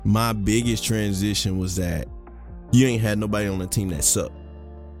my biggest transition was that you ain't had nobody on the team that sucked.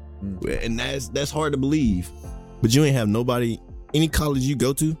 And that's hard to believe. But you ain't have nobody, any college you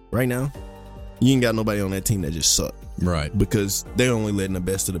go to right now, you ain't got nobody on that team that just suck. Right. Because they're only letting the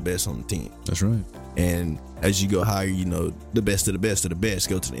best of the best on the team. That's right. And as you go higher, you know, the best of the best of the best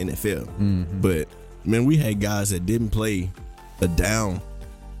go to the NFL. Mm-hmm. But, man, we had guys that didn't play a down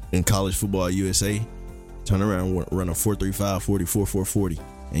in college football at USA, turn around, run a 4.35, 44, 440.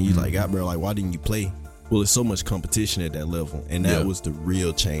 And you like, bro, like, why didn't you play? Well, there's so much competition at that level. And that was the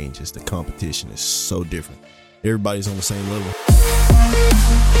real change, is the competition is so different. Everybody's on the same level.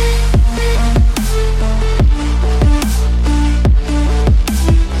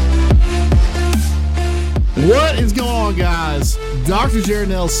 What is going on, guys? Dr. Jared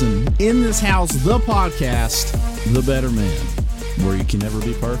Nelson in this house, the podcast, The Better Man, where you can never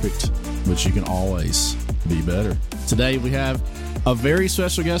be perfect, but you can always be better. Today we have a very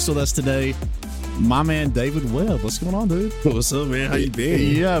special guest with us today, my man David Webb. What's going on, dude? What's up, man? How you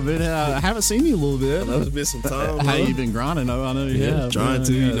been? Yeah, I haven't seen you a little bit. It's been some time. How you been grinding? I know you have. Trying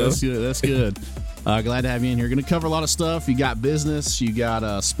to. You know. That's good. That's good. Glad to have you in here. Going to cover a lot of stuff. You got business. You got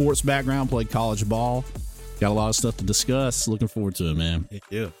a sports background. Played college ball. Got a lot of stuff to discuss. Looking forward to it, man.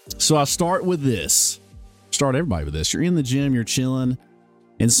 Yeah. So I start with this. Start everybody with this. You're in the gym. You're chilling,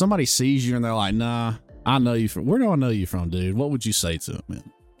 and somebody sees you, and they're like, "Nah, I know you from. Where do I know you from, dude?" What would you say to them,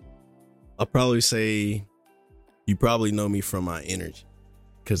 man? I'll probably say you probably know me from my energy,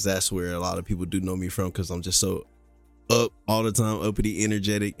 because that's where a lot of people do know me from, because I'm just so up all the time, uppity,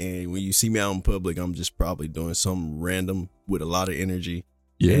 energetic. And when you see me out in public, I'm just probably doing something random with a lot of energy.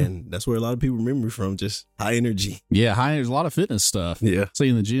 Yeah. And that's where a lot of people remember me from, just high energy. Yeah, there's a lot of fitness stuff. Yeah. See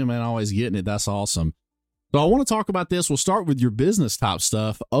you in the gym, man, always getting it. That's awesome. So I want to talk about this. We'll start with your business type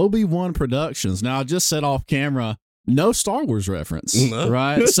stuff. Obi-Wan Productions. Now, I just said off camera, no Star Wars reference,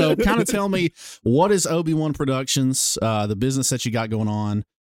 right? So kind of tell me, what is Obi-Wan Productions, the business that you got going on?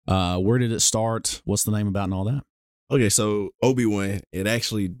 Where did it start? What's the name about and all that? Okay, so Obi-Wan, it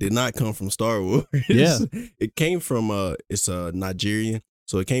actually did not come from Star Wars. Yeah. It came from, it's Nigerian.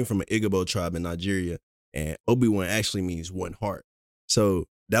 So it came from an Igbo tribe in Nigeria. And Obi-Wan actually means one heart. So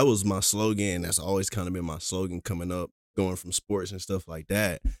that was my slogan. That's always kind of been my slogan coming up, going from sports and stuff like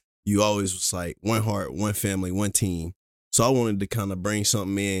that. You always was like one heart, one family, one team. So I wanted to kind of bring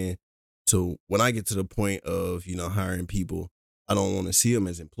something in to when I get to the point of, you know, hiring people, I don't want to see them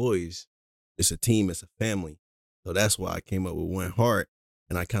as employees. It's a team, it's a family. So that's why I came up with one heart,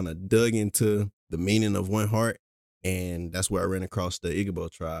 and I kind of dug into the meaning of one heart. And that's where I ran across the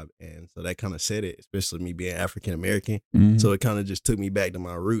Igbo tribe. And so that kind of said it, especially me being African-American. Mm-hmm. So it kind of just took me back to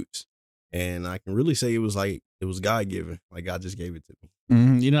my roots. And I can really say it was God-given. Like God just gave it to me.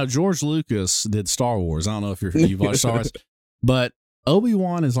 Mm-hmm. You know, George Lucas did Star Wars. I don't know if you've watched Star Wars, but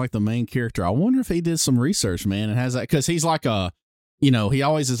Obi-Wan is like the main character. I wonder if he did some research, man, and has that, because he's like he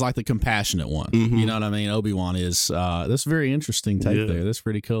always is like the compassionate one. Mm-hmm. You know what I mean? Obi-Wan is, that's very interesting take there. That's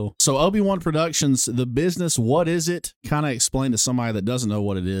pretty cool. So Obi-Wan Productions, the business, what is it? Kind of explain to somebody that doesn't know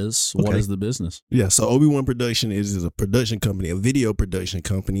what it is. Okay. What is the business? Yeah, so Obi-Wan Production is a production company, a video production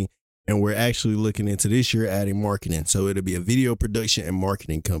company. And we're actually looking into this year adding marketing. So it'll be a video production and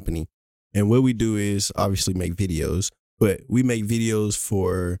marketing company. And what we do is obviously make videos, but we make videos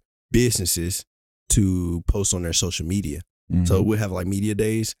for businesses to post on their social media. Mm-hmm. So we'll have like media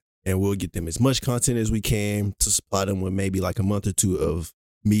days, and we'll get them as much content as we can to supply them with maybe like a month or two of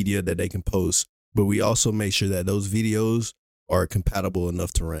media that they can post. But we also make sure that those videos are compatible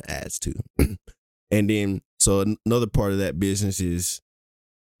enough to run ads to. And then, so another part of that business is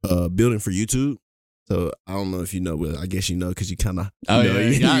building for YouTube. So I don't know if you know, but I guess you know, because you kind of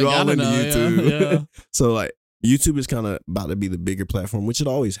you're all into YouTube. Yeah. So like YouTube is kind of about to be the bigger platform, which it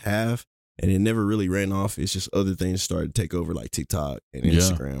always have, and it never really ran off. It's just other things started to take over, like TikTok and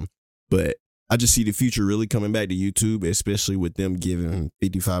Instagram. But I just see the future really coming back to YouTube, especially with them giving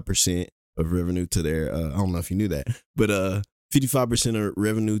 55% of revenue to their. I don't know if you knew that, but 55% of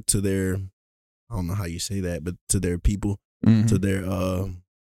revenue to their. I don't know how you say that, but to their people, to their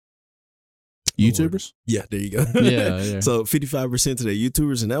YouTubers? Yeah, there you go. Yeah. So 55% to their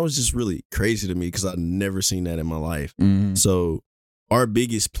YouTubers, and that was just really crazy to me because I've never seen that in my life. Mm-hmm. So our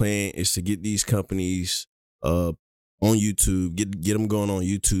biggest plan is to get these companies on YouTube, get them going on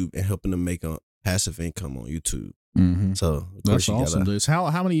YouTube and helping them make a passive income on YouTube. Mm-hmm. So that's awesome, dude.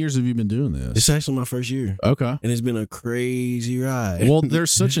 How many years have you been doing this? It's actually my first year. Okay. And it's been a crazy ride. Well,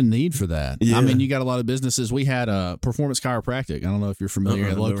 there's such a need for that. Yeah. I mean, you got a lot of businesses. We had a Performance Chiropractic. I don't know if you're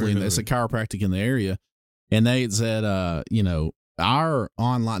familiar locally. It's a chiropractic in the area. And they said, our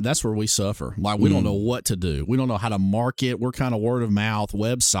online, that's where we suffer. Like, we don't know what to do. We don't know how to market. We're kind of word of mouth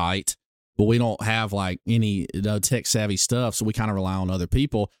website, but we don't have like any tech savvy stuff. So we kind of rely on other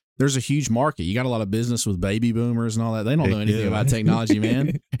people. There's a huge market. You got a lot of business with baby boomers and all that. They don't know anything about technology,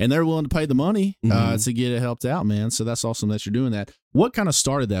 man. And they're willing to pay the money to get it helped out, man. So that's awesome that you're doing that. What kind of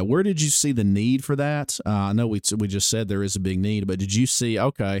started that? Where did you see the need for that? I know we just said there is a big need, but did you see,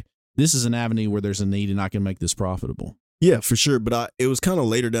 okay, this is an avenue where there's a need and I can make this profitable? Yeah, for sure. But it was kind of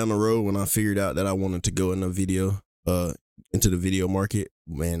later down the road when I figured out that I wanted to go into the video market.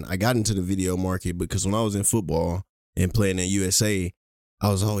 Man, I got into the video market because when I was in football and playing in USA, I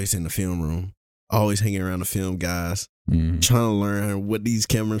was always in the film room, always hanging around the film guys, trying to learn what these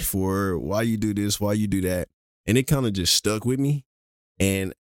cameras for, why you do this, why you do that. And it kind of just stuck with me.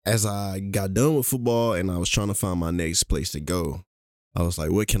 And as I got done with football and I was trying to find my next place to go, I was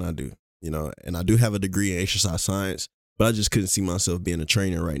like, what can I do? And I do have a degree in exercise science, but I just couldn't see myself being a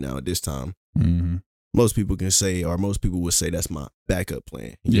trainer right now at this time. Mm-hmm. Most people would say that's my backup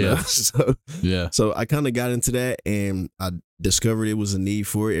plan. You know? So I kind of got into that and I discovered it was a need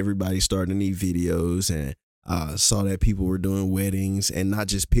for it. Everybody started to need videos, and I saw that people were doing weddings and not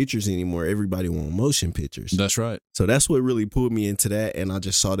just pictures anymore. Everybody wanted motion pictures. That's right. So that's what really pulled me into that. And I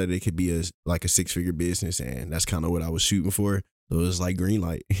just saw that it could be a 6-figure business, and that's kind of what I was shooting for. So it was like green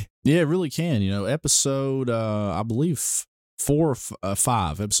light. Yeah, it really can. Episode, I believe,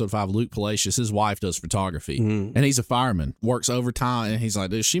 5, Luke Palacios, his wife does photography, and he's a fireman, works overtime, and he's like,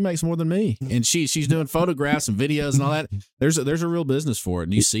 dude, she makes more than me, and she's doing photographs and videos and all that. There's a real business for it,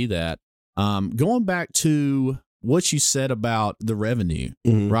 and you see that. Going back to what you said about the revenue,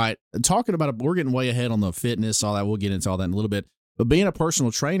 right? Talking about it, we're getting way ahead on the fitness, all that. We'll get into all that in a little bit. But being a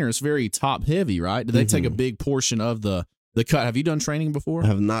personal trainer is very top heavy, right? Do they take a big portion of the cut? Have you done training before? I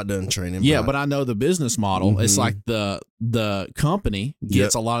have not done training. Yeah, but I know the business model. It's like the company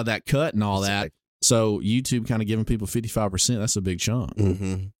gets a lot of that cut and all that. So YouTube kind of giving people 55%. That's a big chunk.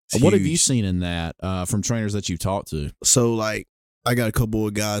 What have you seen in that from trainers that you've talked to? So like, I got a couple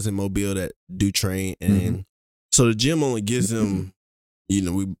of guys in Mobile that do train, and so the gym only gives them,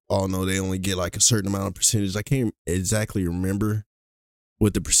 we all know they only get like a certain amount of percentage. I can't exactly remember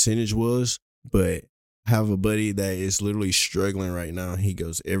what the percentage was, but I have a buddy that is literally struggling right now. He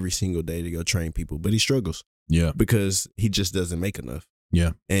goes every single day to go train people, but he struggles. Yeah. Because he just doesn't make enough.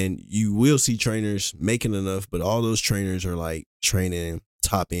 Yeah. And you will see trainers making enough, but all those trainers are like training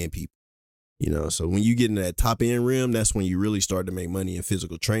top end people. So when you get in that top end realm, that's when you really start to make money in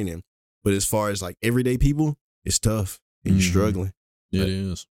physical training. But as far as like everyday people, it's tough and you're struggling. It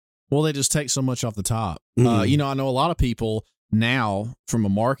is. Well, they just take so much off the top. I know a lot of people now, from a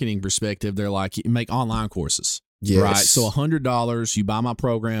marketing perspective, they're like, you make online courses, right? So $100, you buy my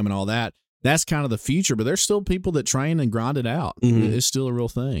program and all that. That's kind of the future, but there's still people that train and grind it out. It's still a real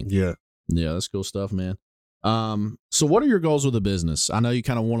thing. Yeah, that's cool stuff, man. So what are your goals with the business? I know you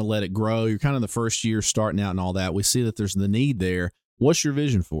kind of want to let it grow. You're kind of the first year starting out and all that. We see that there's the need there. What's your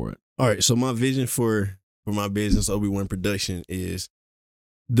vision for it? All right. So my vision for my business, Obi-Wan Production, is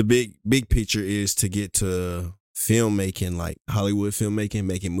the big picture is to get to filmmaking, like Hollywood filmmaking,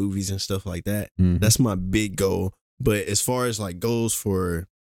 making movies and stuff like that. That's my big goal. But as far as like goals for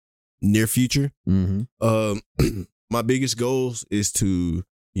near future, my biggest goals is to,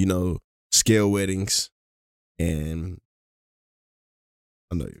 scale weddings. And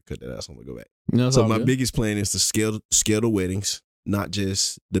I know you cut that out, so I'm gonna go back. No, so my biggest plan is to scale the weddings, not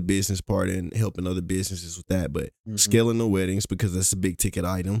just the business part and helping other businesses with that, but scaling the weddings, because that's a big ticket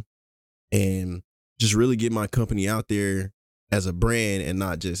item, and just really get my company out there as a brand and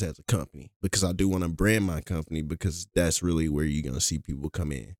not just as a company, because I do want to brand my company, because that's really where you're gonna see people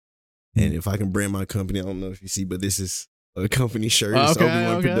come in. And if I can brand my company, I don't know if you see, but this is a company shirt. It's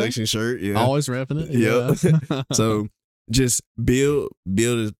Obi-Wan Production shirt. Yeah. Always repping it. Yeah. So just build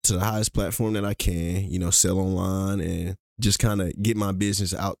it to the highest platform that I can, sell online and just kind of get my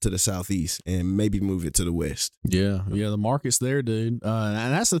business out to the Southeast and maybe move it to the West. Yeah. Yeah. The market's there, dude.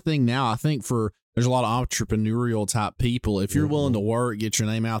 And that's the thing now. I think there's a lot of entrepreneurial type people. If you're willing to work, get your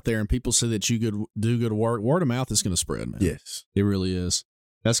name out there, and people see that you do good work, word of mouth is going to spread, man. Yes. It really is.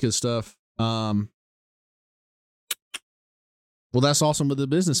 That's good stuff. Well, that's awesome with the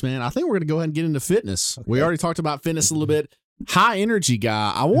business, man. I think we're going to go ahead and get into fitness. Okay. We already talked about fitness a little bit. High energy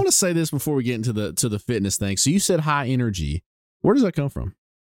guy. I want to say this before we get into the fitness thing. So you said high energy. Where does that come from?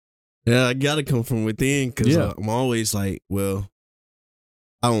 Yeah, I got to come from within, because I'm always like, well,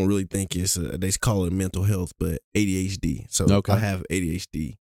 I don't really think it's, they call it mental health, but ADHD. So I have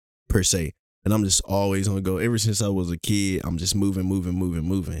ADHD per se. And I'm just always on the go. Ever since I was a kid, I'm just moving.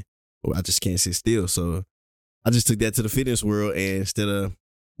 Well, I just can't sit still. So I just took that to the fitness world, and instead of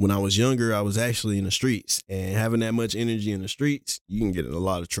when I was younger, I was actually in the streets, and having that much energy in the streets, you can get in a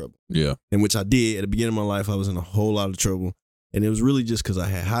lot of trouble. Yeah. And which I did. At the beginning of my life, I was in a whole lot of trouble. And it was really just because I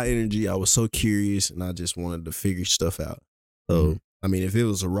had high energy. I was so curious, and I just wanted to figure stuff out. So, I mean, if it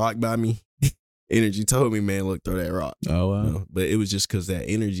was a rock by me, energy told me, man, look, throw that rock. Oh, wow. You know? But it was just because that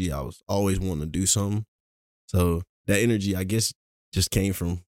energy, I was always wanting to do something. So that energy, I guess, just came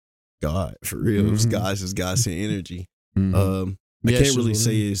from God, for real. It was God sent energy. I can't really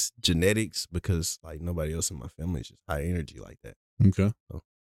say it's genetics because like nobody else in my family is just high energy like that. Okay. So.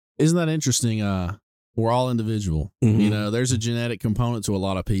 Isn't that interesting? We're all individual. You know, there's a genetic component to a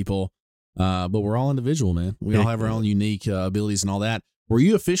lot of people, but we're all individual, man. We all have our own unique abilities and all that. Were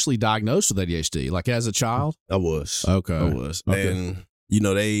you officially diagnosed with ADHD, like as a child? I was. Okay. I was. Okay. And, you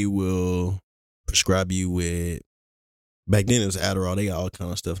know, they will prescribe you with, back then it was Adderall. They got all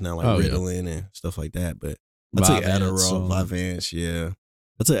kind of stuff now, like Ritalin and stuff like that. But I took Adderall, Vyvanse, yeah.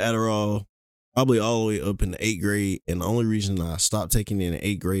 I took Adderall probably all the way up in the 8th grade. And the only reason I stopped taking it in the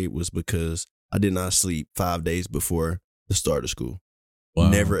 8th grade was because I did not sleep 5 days before the start of school. Wow.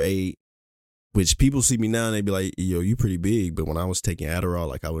 Never ate, which people see me now and they be like, yo, you pretty big. But when I was taking Adderall,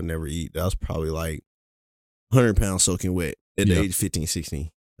 like I would never eat. I was probably like 100 pounds soaking wet at the age of 15,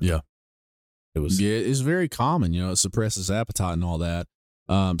 16. Yeah. It was. Yeah, it's very common, you know, it suppresses appetite and all that.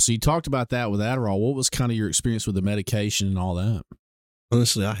 So you talked about that with Adderall. What was kind of your experience with the medication and all that?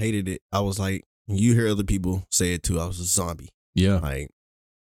 Honestly, I hated it. I was like, you hear other people say it too, I was a zombie. Yeah. Like,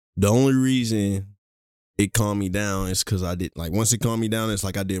 the only reason it calmed me down is because I did, like, once it calmed me down, it's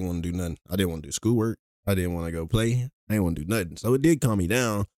like I didn't want to do nothing. I didn't want to do schoolwork. I didn't want to go play. I didn't want to do nothing. So it did calm me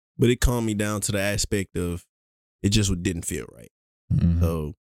down, but it calmed me down to the aspect of it just didn't feel right.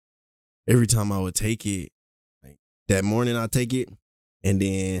 So every time I would take it, like that morning I take it, and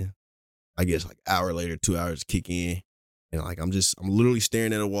then I guess like an hour later, 2 hours kick in, and like I'm literally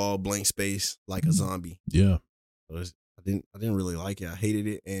staring at a wall, blank space, like a zombie. Yeah. So I didn't really like it. I hated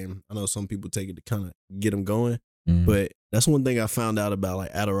it, and I know some people take it to kind of get them going, but that's one thing I found out about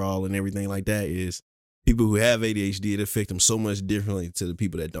like Adderall and everything like that is people who have ADHD, it affects them so much differently to the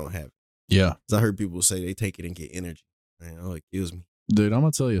people that don't have it. Yeah. Because I heard people say they take it and get energy. Man, oh, it kills me. Dude, I'm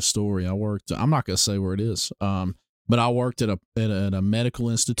going to tell you a story. I'm not going to say where it is, but I worked at a medical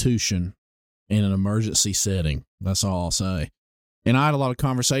institution in an emergency setting. That's all I'll say. And I had a lot of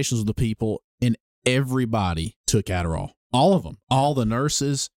conversations with the people, and everybody took Adderall. All of them. All the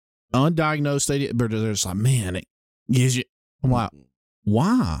nurses, undiagnosed, but they're just like, man, it gives you. I'm like,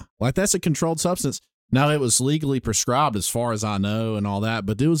 why? Like, that's a controlled substance. Now, it was legally prescribed as far as I know and all that,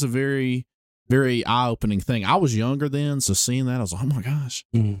 but it was a very, very eye-opening thing. I was younger then, so seeing that, I was like, oh my gosh.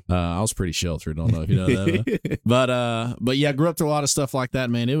 I was pretty sheltered. I don't know if you know that. But yeah, I grew up through a lot of stuff like that,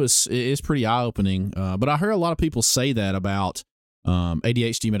 man. It's pretty eye-opening. But I heard a lot of people say that about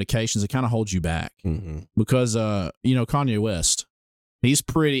ADHD medications. It kind of holds you back because, you know, Kanye West,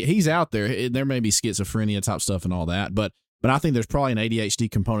 he's out there. There may be schizophrenia type stuff and all that, but I think there's probably an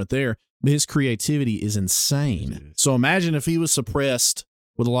ADHD component there. But his creativity is insane. So imagine if he was suppressed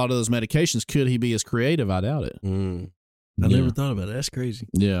with a lot of those medications, could he be as creative? I doubt it. I never thought about it. That's crazy.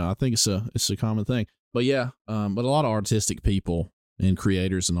 Yeah, I think it's a common thing. But yeah, but a lot of artistic people and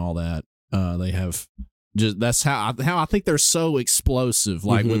creators and all that, they have just, that's how I think they're so explosive,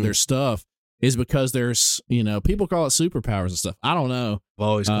 like with their stuff, is because there's, you know, people call it superpowers and stuff. I don't know. I've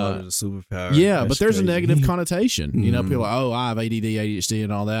always called it a superpower. Yeah, That's but there's crazy. a negative connotation. You know, people are like, oh, I have ADD, ADHD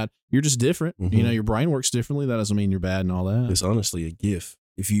and all that. You're just different. You know, your brain works differently. That doesn't mean you're bad and all that. It's honestly a gift.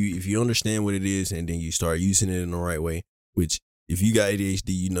 If you understand what it is and then you start using it in the right way, which if you got ADHD,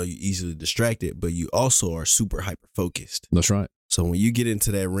 you know you're easily distracted, but you also are super hyper focused. That's right. So when you get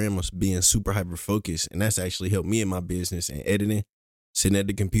into that realm of being super hyper focused, and that's actually helped me in my business and editing, sitting at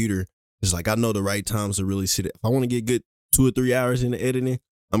the computer, it's like I know the right times to really sit. If I want to get good 2 or 3 hours into editing,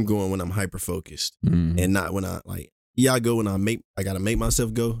 I'm going when I'm hyper focused and not when I like. Yeah, I go when I gotta make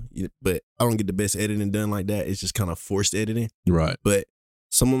myself go, but I don't get the best editing done like that. It's just kind of forced editing. Right. But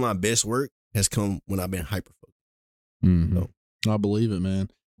some of my best work has come when I've been hyper focused. So. I believe it, man.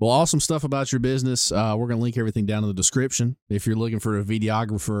 Well, awesome stuff about your business. We're going to link everything down in the description. If you're looking for a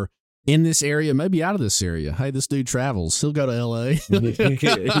videographer in this area, maybe out of this area, hey, this dude travels. He'll go to LA. He'll go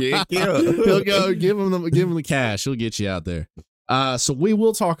give him the cash. He'll get you out there. So we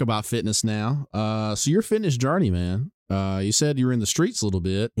will talk about fitness now. So your fitness journey, man. You said you were in the streets a little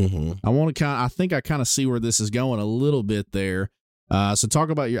bit. I think I kind of see where this is going a little bit there. So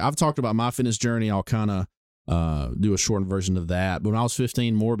talk about I've talked about my fitness journey. I'll kind of do a short version of that. But when I was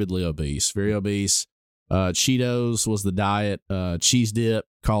 15, morbidly obese, very obese. Cheetos was the diet, cheese dip,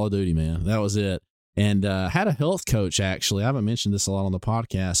 Call of Duty, man. That was it. and had a health coach, actually. I haven't mentioned this a lot on the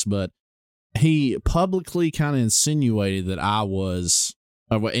podcast, but he publicly kind of insinuated that I was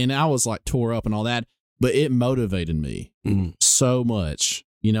like tore up and all that, but it motivated me so much.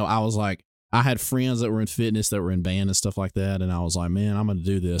 I was like, I had friends that were in fitness, that were in band and stuff like that, and I was like, man, I'm going to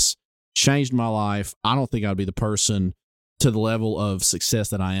do this. Changed my life. I don't think I'd be the person to the level of success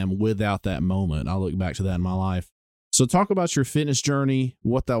that I am without that moment. I look back to that in my life. So talk about your fitness journey,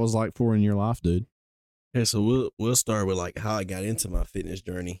 what that was like for in your life, dude. Yeah, so we'll start with like how I got into my fitness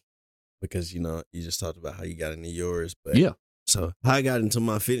journey, because you just talked about how you got into yours, but yeah. So how I got into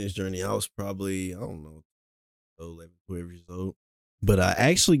my fitness journey, I was probably, I don't know, 11, 12 years old. But I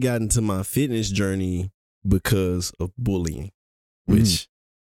actually got into my fitness journey because of bullying, which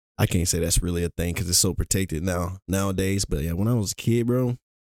I can't say that's really a thing because it's so protected nowadays. But yeah, when I was a kid, bro,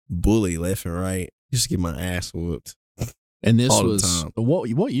 bully left and right, just get my ass whooped. And this was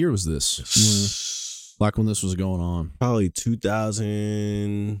what year was this? Like when this was going on? Probably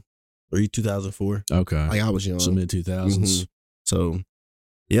 2003, 2004. Okay, like I was young, so mid 2000s. So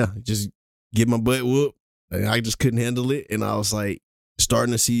yeah, just get my butt whooped. I just couldn't handle it, and I was like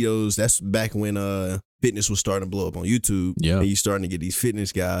starting to see those. That's back when fitness was starting to blow up on YouTube. Yeah, and you starting to get these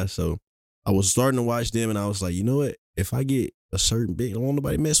fitness guys. So I was starting to watch them, and I was like, you know what? If I get a certain big, don't want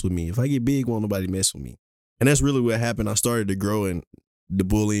nobody mess with me. If I get big, won't nobody mess with me. And that's really what happened. I started to grow, and the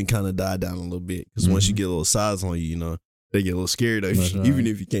bullying kind of died down a little bit, because once you get a little size on you, they get a little scared of you, even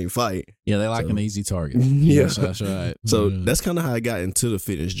if you can't fight. Yeah, they like an easy target. Yeah, that's right. So that's kind of how I got into the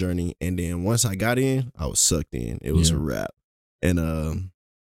fitness journey. And then once I got in, I was sucked in. It was a wrap. And I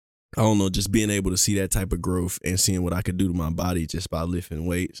don't know, just being able to see that type of growth and seeing what I could do to my body just by lifting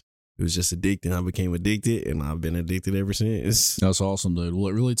weights, it was just addicting. I became addicted, and I've been addicted ever since. That's awesome, dude. Well,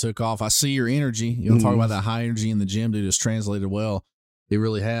 it really took off. I see your energy. You talk about that high energy in the gym, dude. It's translated well. It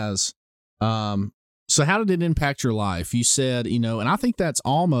really has. So how did it impact your life? You said, and I think that's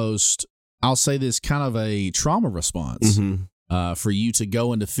almost, I'll say this, kind of a trauma response for you to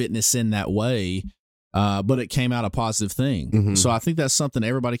go into fitness in that way, but it came out a positive thing. So I think that's something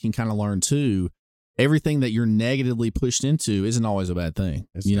everybody can kind of learn too. Everything that you're negatively pushed into isn't always a bad thing.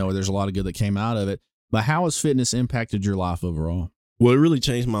 There's a lot of good that came out of it. But how has fitness impacted your life overall? Well, it really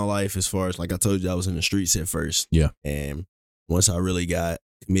changed my life as far as, like I told you, I was in the streets at first. Yeah. And once I really got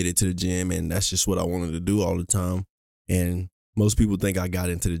committed to the gym, and that's just what I wanted to do all the time. And most people think I got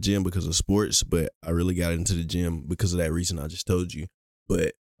into the gym because of sports, but I really got into the gym because of that reason I just told you.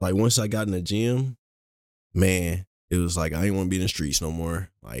 But like once I got in the gym, man, it was like I didn't want to be in the streets no more.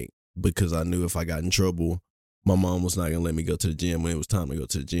 Like, because I knew if I got in trouble, my mom was not going to let me go to the gym when it was time to go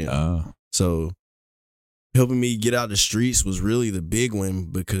to the gym. So helping me get out the streets was really the big one,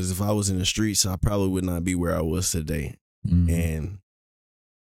 because if I was in the streets, I probably would not be where I was today. And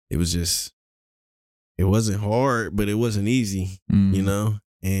it was just, it wasn't hard, but it wasn't easy,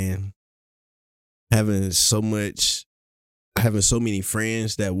 and having so many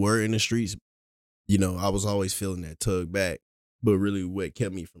friends that were in the streets, I was always feeling that tug back. But really what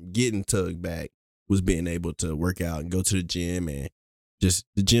kept me from getting tugged back was being able to work out and go to the gym, and just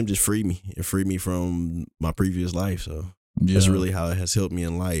the gym just freed me. It freed me from my previous life. So that's really how it has helped me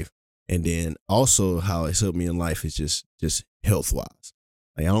in life. And then also how it's helped me in life is just health wise.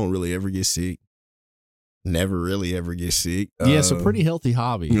 Like I don't really ever get sick. Never really ever get sick. Yeah, it's a pretty healthy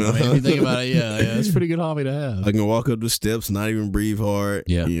hobby. If you think about it, yeah, it's a pretty good hobby to have. I can walk up the steps, not even breathe hard.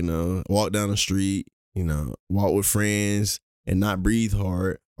 Yeah. Walk down the street, walk with friends and not breathe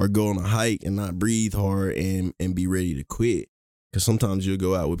hard, or go on a hike and not breathe hard and be ready to quit. Because sometimes you'll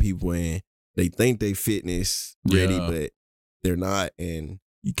go out with people and they think they fitness ready, but they're not. And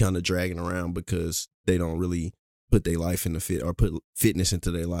you kind of dragging around because they don't really put their life in put fitness into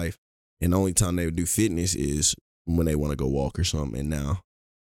their life. And the only time they would do fitness is when they want to go walk or something. And now,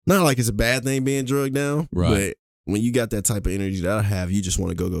 not like it's a bad thing being drugged down, but when you got that type of energy that I have, you just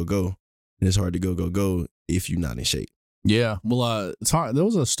want to go. And it's hard to go if you're not in shape. Yeah. Well, it's hard. There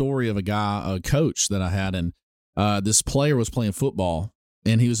was a story of a coach that I had, and this player was playing football,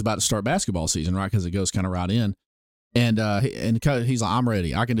 and he was about to start basketball season, right? Because it goes kind of right in. And he's like, I'm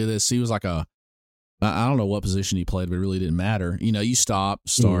ready. I can do this. He was like I don't know what position he played, but it really didn't matter. You stop,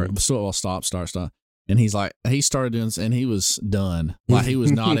 start, stop, start. And he's like, he started doing this, and he was done. Like he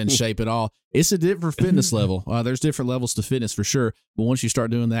was not in shape at all. It's a different fitness level. There's different levels to fitness for sure. But once you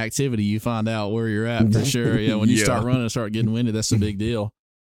start doing the activity, you find out where you're at for sure. Yeah, when you start running and start getting winded, that's a big deal.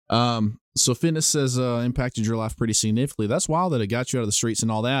 So fitness has impacted your life pretty significantly. That's wild that it got you out of the streets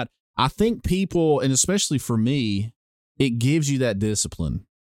and all that. I think people, and especially for me, it gives you that discipline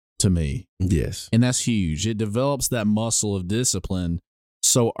to me. Yes. And that's huge. It develops that muscle of discipline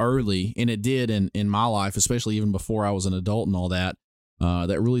so early, and it did in my life, especially even before I was an adult and all that.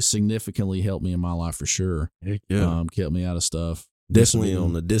 That really significantly helped me in my life for sure. Heck yeah. Kept me out of stuff. Definitely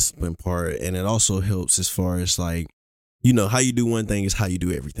on the discipline part, and it also helps as far as like, how you do one thing is how you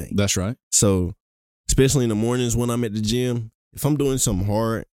do everything. That's right. So, especially in the mornings when I'm at the gym, if I'm doing something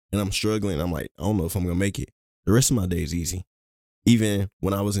hard and I'm struggling, I'm like, I don't know if I'm gonna make it. The rest of my day is easy. Even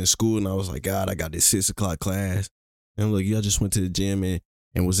when I was in school and I was like, God, I got this 6 o'clock class, and I'm like, I just went to the gym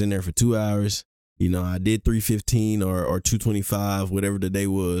and was in there for 2 hours. I did 315 or 225, whatever the day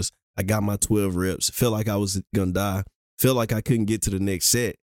was. I got my 12 reps. Felt like I was going to die. Felt like I couldn't get to the next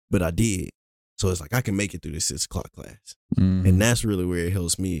set, but I did. So it's like I can make it through this 6 o'clock class. Mm-hmm. And that's really where it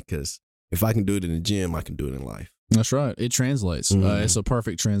helps me, because if I can do it in the gym, I can do it in life. That's right. It translates. Mm-hmm. It's a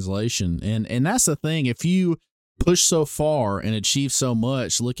perfect translation. And that's the thing. If you push so far and achieve so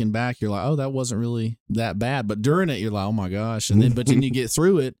much, looking back, you're like, oh, that wasn't really that bad. But during it, you're like, oh my gosh. And then, but then you get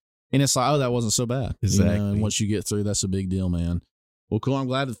through it. And it's like, oh, that wasn't so bad. Exactly. And once you get through, that's a big deal, man. Well, cool. I'm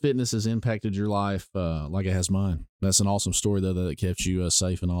glad that fitness has impacted your life like it has mine. That's an awesome story, though, that kept you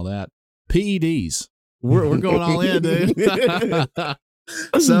safe and all that. PEDs. We're going all in, dude.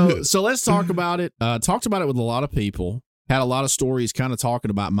 So let's talk about it. Talked about it with a lot of people. Had a lot of stories kind of talking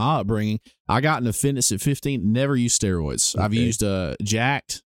about my upbringing. I got into fitness at 15. Never used steroids. Okay. I've used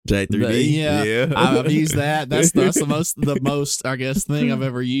Jacked. J3D. Yeah. I've used that. That's the most I guess thing I've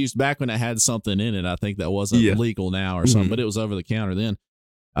ever used. Back when it had something in it, I think that wasn't legal now or something, but it was over the counter then.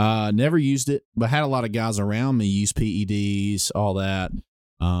 Never used it, but had a lot of guys around me use PEDs, all that.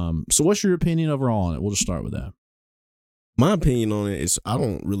 So what's your opinion overall on it? We'll just start with that. My opinion on it is I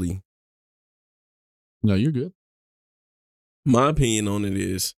don't really. No, you're good. My opinion on it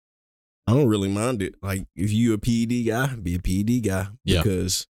is I don't really mind it. Like, if you a PED guy, be a PED guy,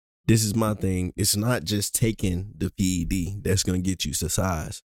 because this is my thing. It's not just taking the PED that's going to get you to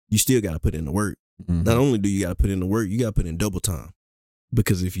size. You still got to put in the work. Mm-hmm. Not only do you got to put in the work, you got to put in double time,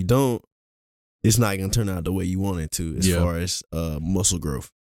 because if you don't, it's not going to turn out the way you want it to as far as muscle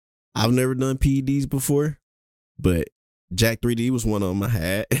growth. I've never done PEDs before, but Jack 3D was one of them I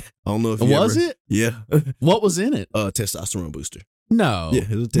had. I don't know if you was it? Yeah. What was in it? Testosterone booster. No. Yeah,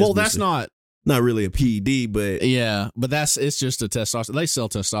 it was a test well, booster. That's not really a PED, but but it's just a testosterone. They sell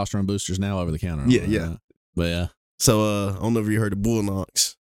testosterone boosters now over the counter. Yeah. But yeah. So I don't know if you heard of Bull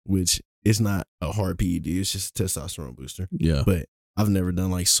Knox, which is not a hard PED. It's just a testosterone booster. Yeah. But I've never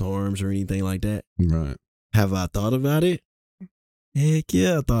done like SARMs or anything like that. Right. Have I thought about it? Heck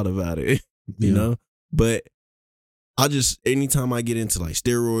yeah, I thought about it. You know? But I just, anytime I get into like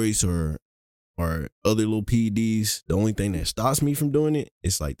steroids or other little PEDs, the only thing that stops me from doing it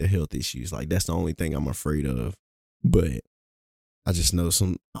is like the health issues. Like, that's the only thing I'm afraid of. But I just know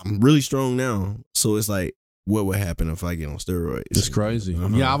I'm really strong now. So it's like, what would happen if I get on steroids? It's crazy. Uh-huh.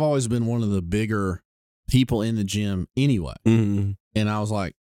 Yeah, I've always been one of the bigger people in the gym anyway. Mm-hmm. And I was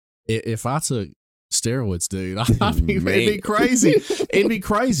like, if I took steroids, dude, it'd be crazy. It'd be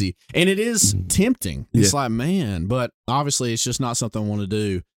crazy. And it is tempting. It's like, man, but obviously it's just not something I want to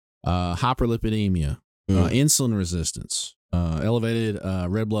do. Hyperlipidemia, insulin resistance, elevated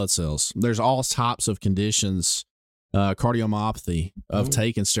red blood cells. There's all types of conditions, cardiomyopathy of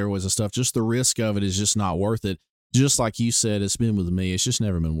taking steroids and stuff. Just the risk of it is just not worth it. Just like you said, it's been with me. It's just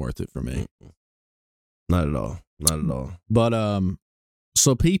never been worth it for me. Not at all. Not at all. But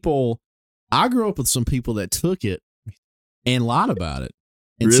so I grew up with some people that took it and lied about it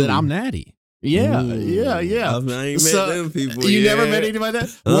and said, I'm natty. Yeah. I ain't met them people. You never met anybody like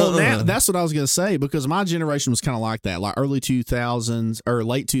that? Well, now, that's what I was going to say, because my generation was kind of like that, like early 2000s or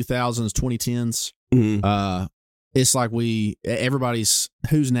late 2000s, 2010s. Mm-hmm. It's like everybody's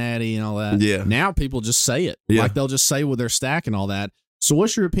who's natty and all that. Yeah. Now people just say it. Yeah. Like they'll just say what they're stacking all that. So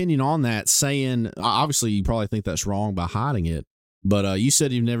what's your opinion on that? Saying, obviously you probably think that's wrong by hiding it, but you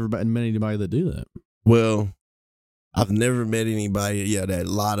said you've never met anybody that do that. Well, I've never met anybody that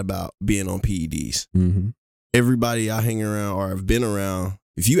lied about being on PEDs. Mm-hmm. Everybody I hang around or have been around,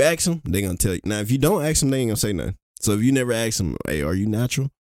 if you ask them, they're going to tell you. Now, if you don't ask them, they ain't going to say nothing. So if you never ask them, hey, are you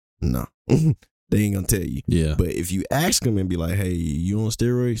natural? No. They ain't going to tell you. Yeah. But if you ask them and be like, hey, you on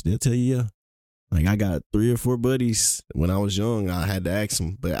steroids? They'll tell you, yeah. Like, I got 3 or 4 buddies. When I was young, I had to ask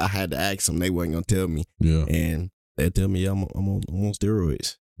them. But I had to ask them. They wasn't going to tell me. Yeah. And they'll tell me, yeah, I'm on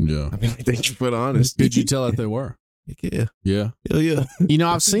steroids. Yeah. I mean, thank you for the honesty. Did you tell that they were? Yeah. Yeah. Hell yeah. You know,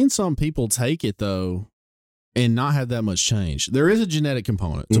 I've seen some people take it, though, and not have that much change. There is a genetic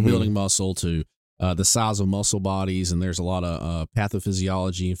component to building muscle, to the size of muscle bodies, and there's a lot of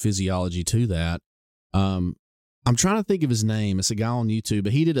pathophysiology and physiology to that. I'm trying to think of his name. It's a guy on YouTube,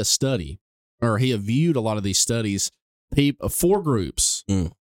 but he did a study, or he viewed a lot of these studies four groups: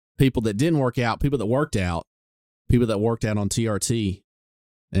 people that didn't work out, people that worked out on TRT,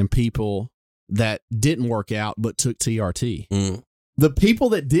 and people that didn't work out but took TRT. The people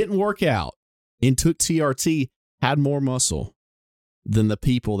that didn't work out and took TRT had more muscle than the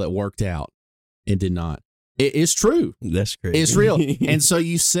people that worked out and did not. It's true. That's crazy. It's real. And so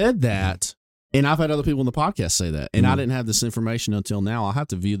you said that, and I've had other people in the podcast say that, and I didn't have this information until now. I'll have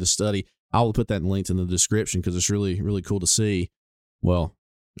to view the study. I will put that linked in the description because it's really, really cool to see. Well,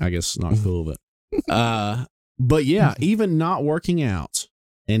 I guess not cool, but yeah, even not working out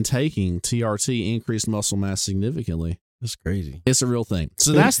and taking TRT increased muscle mass significantly. That's crazy. It's a real thing.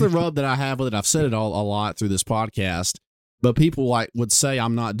 So that's the rub that I have with it. I've said it a lot through this podcast, but people would say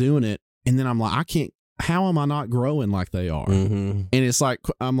I'm not doing it, and then I'm like, I can't. How am I not growing like they are? And it's like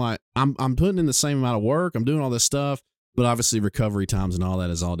I'm putting in the same amount of work. I'm doing all this stuff, but obviously recovery times and all that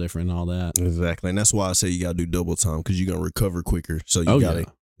is all different and all that. Exactly, and that's why I say you got to do double time because you're gonna recover quicker. So you got to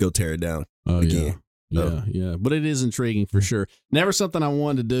go tear it down again. Yeah. But it is intriguing for sure. Never something I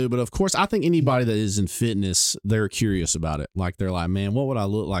wanted to do, but of course, I think anybody that is in fitness, they're curious about it. Like they're like, man, what would I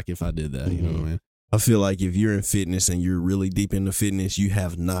look like if I did that? You know what I mean? I feel like if you're in fitness and you're really deep into fitness, you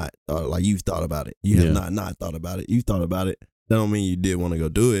have not you've thought about it. You have not thought about it. You've thought about it. That don't mean you did want to go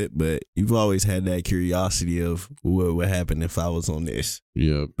do it, but you've always had that curiosity of what would happen if I was on this.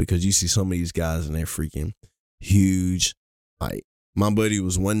 Yeah. Because you see some of these guys and they're freaking huge. Like my buddy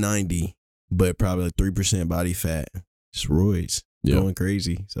was 190. But probably like 3% body fat. Steroids. Going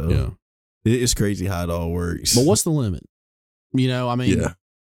crazy. So it's crazy how it all works. But what's the limit? You know, I mean,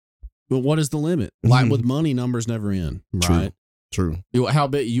 but what is the limit? Like with money, numbers never end, right? True. How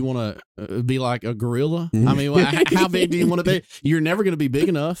big you want to be like a gorilla? I mean, how big do you want to be? You're never going to be big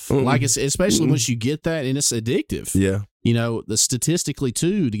enough. Like it's especially once you get that, and it's addictive. Yeah. You know, statistically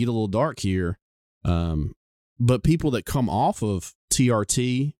too, to get a little dark here, but people that come off of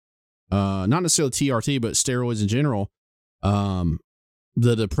TRT, not necessarily TRT, but steroids in general,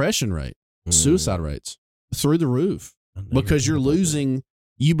 the depression rate, suicide rates through the roof because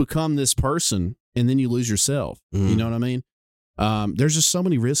you become this person and then you lose yourself. You know what I mean? There's just so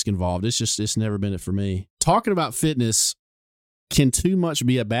many risks involved. It's never been it for me. Talking about fitness, can too much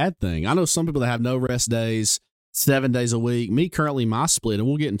be a bad thing? I know some people that have no rest days, 7 days a week. Me currently, my split, and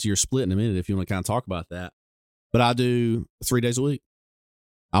we'll get into your split in a minute if you want to kind of talk about that. But I do 3 days a week.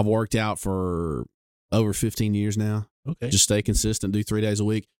 I've worked out for over 15 years now. Okay. Just stay consistent, do 3 days a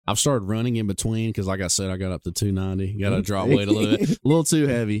week. I've started running in between because, like I said, I got up to 290. Got to drop weight a little bit, a little too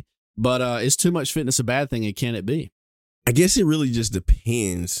heavy. But is too much fitness a bad thing, and can it be? I guess it really just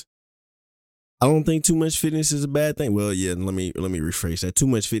depends. I don't think too much fitness is a bad thing. Well, yeah, let me rephrase that. Too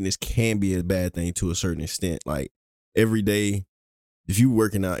much fitness can be a bad thing to a certain extent. Like every day, if you're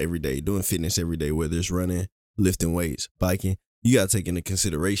working out every day, doing fitness every day, whether it's running, lifting weights, biking, you got to take into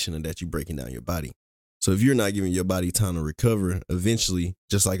consideration that you're breaking down your body. So if you're not giving your body time to recover, eventually,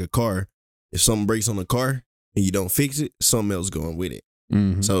 just like a car, if something breaks on the car and you don't fix it, something else going with it.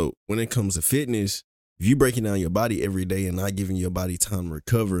 So when it comes to fitness, if you're breaking down your body every day and not giving your body time to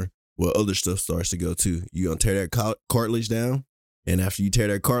recover, well, other stuff starts to go too. You're going to tear that cartilage down. And after you tear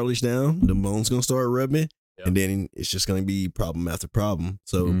that cartilage down, the bone's going to start rubbing. Yep. And then it's just going to be problem after problem.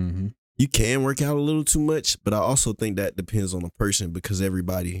 So you can work out a little too much, but I also think that depends on the person because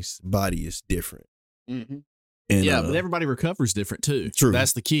everybody's body is different. And, but everybody recovers different too. True.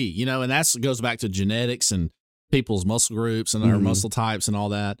 That's the key, you know, and that goes back to genetics and people's muscle groups and our muscle types and all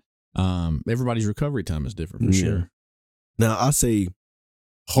that. Everybody's recovery time is different for sure. Now, I say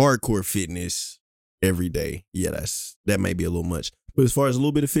hardcore fitness every day. Yeah, that may be a little much. But as far as a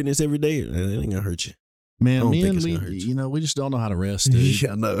little bit of fitness every day, it ain't going to hurt you. Man, we just don't know how to rest, dude.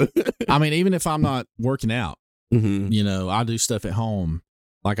 Yeah, I know. I mean, even if I'm not working out, you know, I do stuff at home.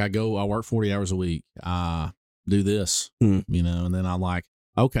 Like I work 40 hours a week. I do this, you know, and then I'm like,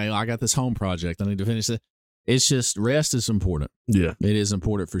 okay, I got this home project. I need to finish it. It's just rest is important. Yeah. It is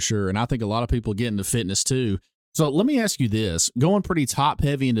important for sure. And I think a lot of people get into fitness too. So let me ask you this, going pretty top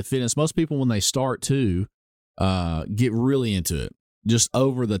heavy into fitness, most people when they start too, get really into it. Just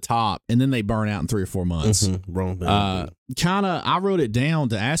over the top, and then they burn out in 3 or 4 months. Wrong thing. I wrote it down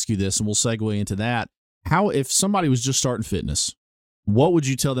to ask you this, and we'll segue into that. How, if somebody was just starting fitness, what would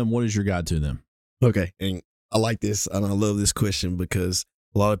you tell them? What is your guide to them? Okay, and I like this, and I love this question because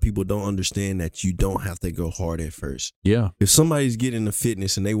a lot of people don't understand that you don't have to go hard at first. Yeah. If somebody's getting into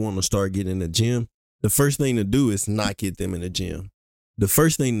fitness and they want to start getting in the gym, the first thing to do is not get them in the gym. The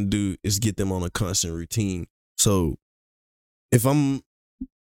first thing to do is get them on a constant routine. So if I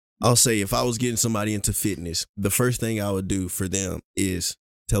was getting somebody into fitness, the first thing I would do for them is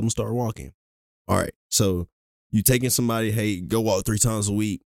tell them start walking. All right. So You taking somebody, hey, go walk 3 times a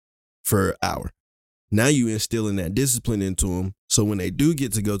week for an hour. Now you instilling that discipline into them. So when they do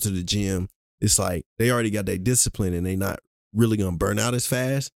get to go to the gym, it's like they already got that discipline and they not really gonna burn out as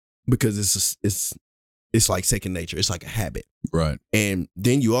fast because it's like second nature. It's like a habit. Right. And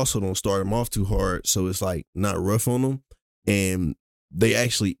then you also don't start them off too hard. So it's like not rough on them. And they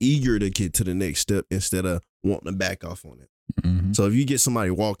actually eager to get to the next step instead of wanting to back off on it. Mm-hmm. So if you get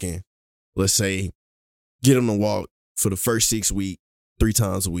somebody walking, let's say, get them to walk for the first 6 weeks, 3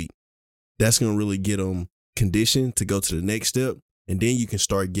 times a week, that's going to really get them conditioned to go to the next step. And then you can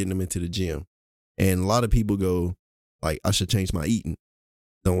start getting them into the gym. And a lot of people go like, I should change my eating.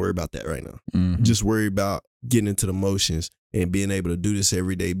 Don't worry about that right now. Mm-hmm. Just worry about getting into the motions and being able to do this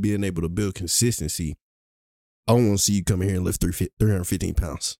every day, being able to build consistency. I don't want to see you come in here and lift 315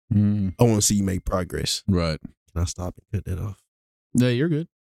 pounds. Mm-hmm. I want to see you make progress. Right. Can I stop and cut that off? Yeah, you're good.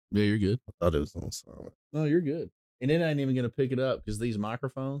 Yeah, you're good. I thought it was on silent. No, you're good. And it ain't even going to pick it up because these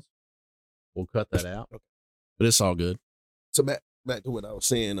microphones will cut that out. Okay. But it's all good. So back to what I was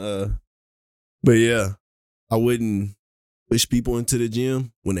saying. But yeah, I wouldn't push people into the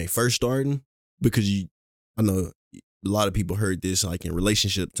gym when they first starting because I know a lot of people heard this like in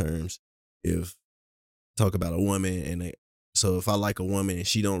relationship terms. If talk about a woman and so if I like a woman and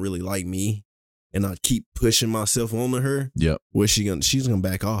she don't really like me and I keep pushing myself onto her, yep, she's gonna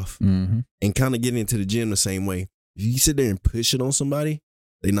back off. Mm-hmm. And kind of get into the gym the same way. If you sit there and push it on somebody,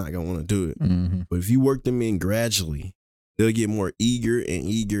 they're not gonna want to do it. Mm-hmm. But if you work them in gradually, they'll get more eager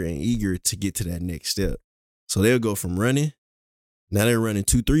to get to that next step. So they'll go from running. Now they're running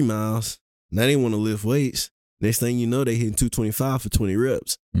 2-3 miles. Now they want to lift weights. Next thing you know, they hitting 225 for 20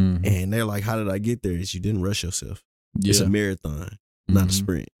 reps. Mm-hmm. And they're like, how did I get there? It's you didn't rush yourself. Yeah. It's a marathon, not a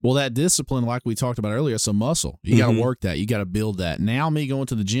sprint. Well, that discipline, like we talked about earlier, it's a muscle. You got to work that. You got to build that. Now me going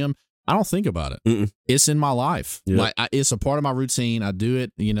to the gym, I don't think about it. Mm-mm. It's in my life. Yep. Like it's a part of my routine. I do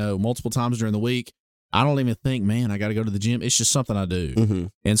it, multiple times during the week. I don't even think, man, I got to go to the gym. It's just something I do. Mm-hmm.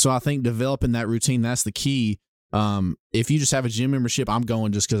 And so I think developing that routine, that's the key. If you just have a gym membership, I'm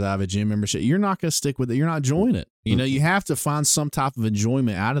going just because I have a gym membership. You're not going to stick with it. You're not enjoying it. You have to find some type of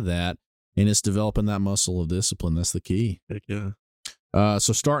enjoyment out of that. And it's developing that muscle of discipline. That's the key. Heck yeah.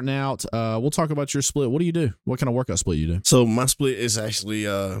 So starting out, we'll talk about your split. What do you do? What kind of workout split you do? So my split is actually,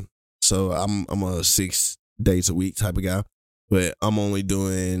 so I'm a 6 days a week type of guy, but I'm only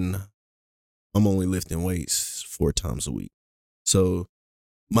lifting weights 4 times a week. So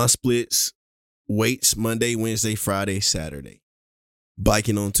my splits, weights Monday, Wednesday, Friday, Saturday,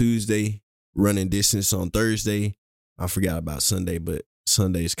 biking on Tuesday, running distance on Thursday. I forgot about Sunday, but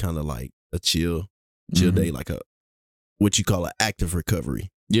Sunday is kind of like a chill day, like what you call an active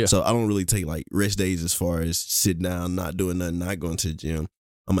recovery. Yeah. So I don't really take like rest days as far as sitting down, not doing nothing, not going to the gym.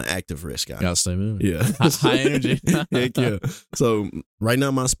 I'm an active rest guy. Gotta stay moving. Yeah. High energy. Heck yeah. So right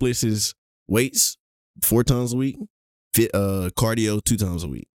now my splits is weights 4 times a week, cardio 2 times a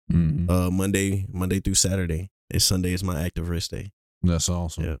week. Mm-hmm. Monday through Saturday, and Sunday is my active rest day. That's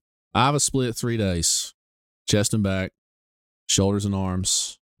awesome. Yeah. I have a split 3 days: chest and back, shoulders and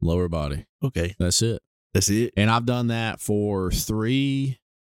arms, lower body. Okay. That's it. And I've done that for 3+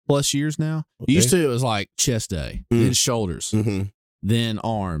 years now. Okay. Used to, it was like chest day, then shoulders, then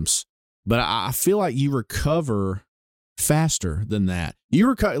arms. But I feel like you recover faster than that. You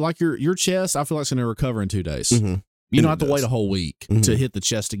recover like your chest. I feel like it's going to recover in 2 days. You don't have to wait a whole week to hit the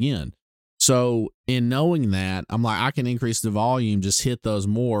chest again. So in knowing that, I'm like, I can increase the volume, just hit those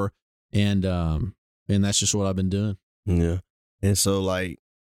more, and that's just what I've been doing. Yeah. And so like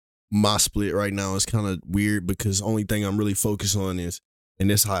my split right now is kind of weird because the only thing I'm really focused on is, and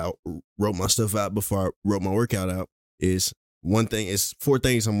that's how I wrote my stuff out before I wrote my workout out, is 4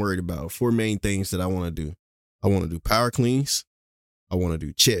 things I'm worried about. 4 main things that I want to do. I want to do power cleans. I want to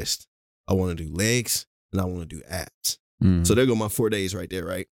do chest. I want to do legs. And I want to do abs. So there go my 4 days right there,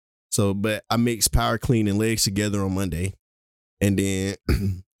 right? So, but I mix power clean and legs together on Monday. And then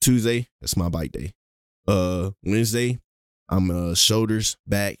Tuesday, that's my bike day. Wednesday, I'm shoulders,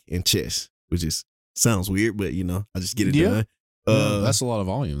 back, and chest, which sounds weird, but I just get it done. That's a lot of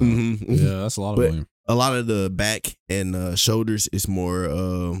volume. Yeah, that's a lot of volume. A lot of the back and shoulders is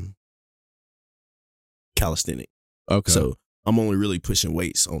more calisthenic. Okay. So I'm only really pushing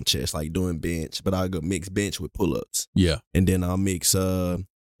weights on chest, like doing bench, but I'll go mix bench with pull-ups. Yeah. And then I'll mix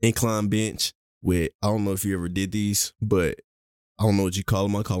incline bench with, I don't know if you ever did these, but I don't know what you call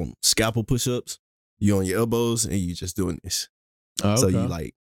them. I call them scalpel push-ups. You on your elbows and you just doing this. Oh, okay. So you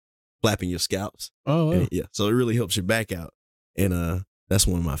like flapping your scalps. Oh, wow. Yeah. So it really helps your back out. And that's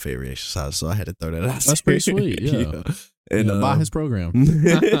one of my favorite exercises. So I had to throw that out. That's pretty sweet. Yeah. And buy his program.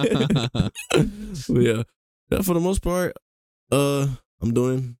 Yeah. For the most part, I'm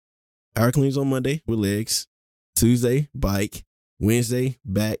doing power cleans on Monday with legs. Tuesday, bike. Wednesday,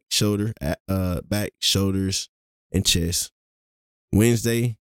 back, shoulders, and chest.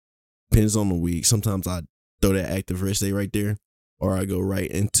 Wednesday, depends on the week. Sometimes I throw that active rest day right there, or I go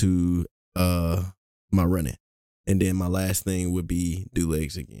right into my running. And then my last thing would be do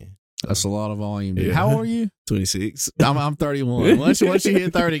legs again. That's a lot of volume, dude. Yeah. How old are you? 26. I'm 31. Once you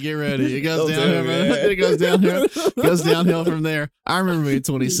hit 30, get ready. It goes downhill, man. It goes downhill. Goes downhill from there. I remember being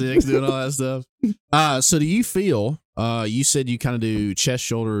 26, doing all that stuff. So do you feel, you said you kind of do chest,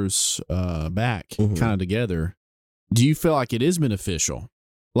 shoulders, back kind of together. Do you feel like it is beneficial?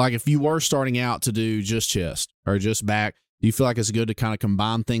 Like if you were starting out to do just chest or just back, do you feel like it's good to kind of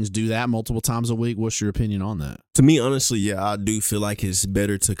combine things, do that multiple times a week? What's your opinion on that? To me, honestly, yeah, I do feel like it's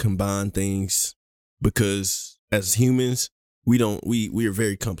better to combine things because as humans, we are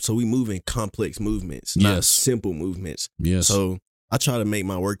very so we move in complex movements, not simple movements. Yes. So I try to make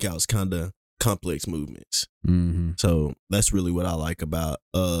my workouts kind of complex movements. Mm-hmm. So that's really what I like about,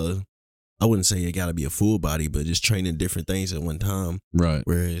 I wouldn't say it got to be a full body, but just training different things at one time. Right.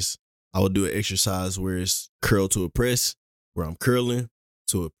 Whereas I would do an exercise where it's curl to a press, where I'm curling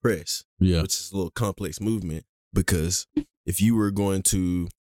to a press, which is a little complex movement. Because if you were going to,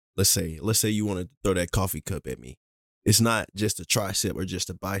 let's say you wanted to throw that coffee cup at me, it's not just a tricep or just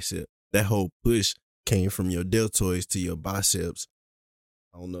a bicep. That whole push came from your deltoids to your biceps.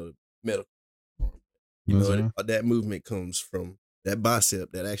 I don't know, metal. You know, that movement comes from that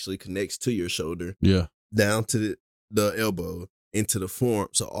bicep that actually connects to your shoulder, down to the elbow, into the forearm.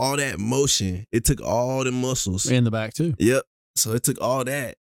 So all that motion, it took all the muscles. In the back too. Yep. So it took all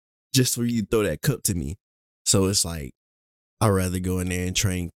that just for you to throw that cup to me. So it's like, I'd rather go in there and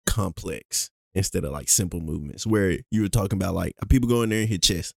train complex instead of like simple movements where you were talking about like people go in there and hit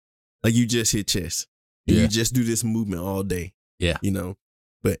chest. Like you just hit chest. And you just do this movement all day. Yeah. You know,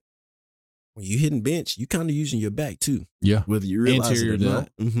 but when you hitting bench, you kind of using your back too. Yeah. Whether you realize anterior it or not.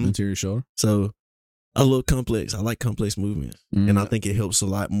 Anterior shoulder. So I love complex. I like complex movements. And I think it helps a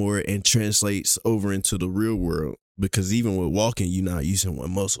lot more and translates over into the real world because even with walking, you're not using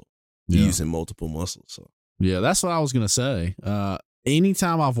one muscle. You're using multiple muscles. So yeah, that's what I was going to say.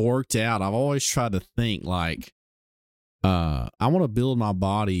 Anytime I've worked out, I've always tried to think like, I want to build my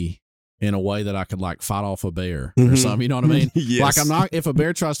body in a way that I could like fight off a bear or something. You know what I mean? Yes. Like I'm not, if a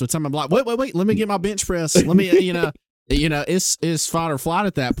bear tries to attack me, I'm like, wait, let me get my bench press. Let me, it's fight or flight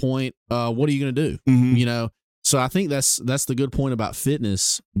at that point. What are you going to do? You know? So I think that's the good point about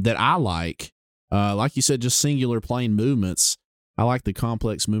fitness that I like. Like you said, just singular plain movements. I like the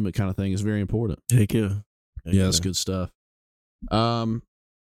complex movement kind of thing is very important. Heck yeah. Yeah, that's good stuff.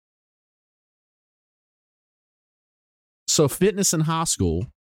 So fitness in high school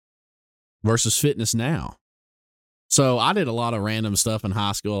versus fitness now. So I did a lot of random stuff in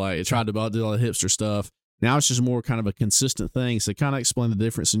high school. I tried to do all the hipster stuff. Now it's just more kind of a consistent thing. So kind of explain the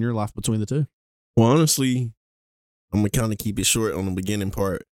difference in your life between the two. Well, honestly, I'm going to kind of keep it short on the beginning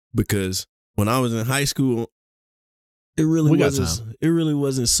part because when I was in high school, it really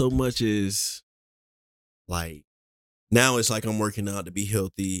wasn't so much as like now it's like I'm working out to be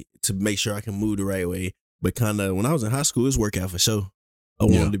healthy, to make sure I can move the right way. But kind of when I was in high school, it was workout for sure. I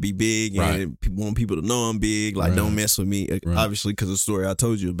wanted to be big and want people to know I'm big. Like, don't mess with me, obviously, because of the story I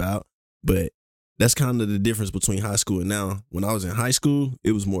told you about. But that's kind of the difference between high school and now. When I was in high school,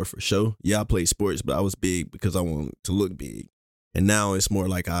 it was more for show. Yeah, I played sports, but I was big because I wanted to look big. And now it's more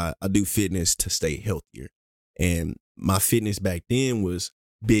like I do fitness to stay healthier. And my fitness back then was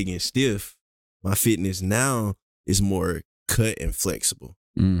big and stiff. My fitness now is more cut and flexible.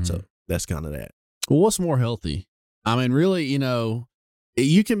 So that's kind of that. Well, what's more healthy? I mean, really,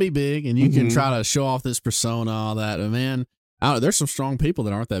 you can be big and you can try to show off this persona, all that. But man, there's some strong people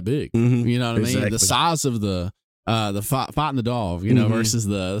that aren't that big. You know what I mean? The size of the fighting the dog, versus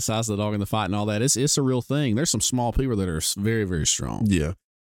the size of the dog in the fight and all that. It's a real thing. There's some small people that are very, very strong. Yeah.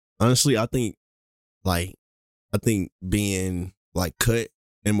 Honestly, I think being like cut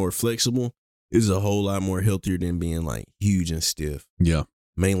and more flexible is a whole lot more healthier than being like huge and stiff. Yeah.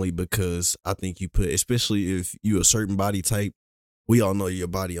 Mainly because I think especially if you a certain body type, we all know your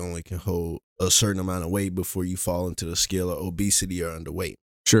body only can hold a certain amount of weight before you fall into the scale of obesity or underweight.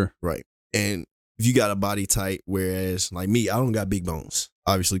 Sure. Right. And if you got a body type, whereas like me, I don't got big bones,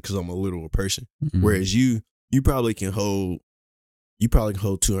 obviously, because I'm a literal person. Whereas you probably can hold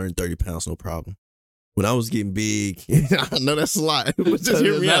 230 pounds, no problem. When I was getting big, I know that's a lot, but just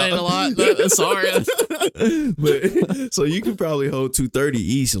hear me out. That ain't a lot. Sorry. But, so you can probably hold 230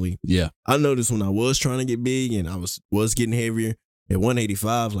 easily. Yeah. I noticed when I was trying to get big and I was getting heavier at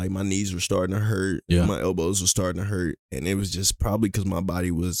 185, like my knees were starting to hurt. Yeah. My elbows were starting to hurt. And it was just probably because my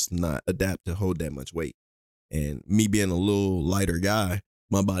body was not adapted to hold that much weight. And me being a little lighter guy,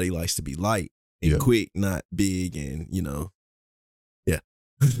 my body likes to be light and quick, not big. And, yeah.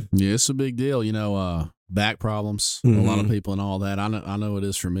 Yeah, it's a big deal. Back problems, a lot of people and all that. I know it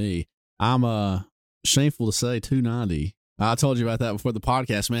is for me. I'm shameful to say 290. I told you about that before the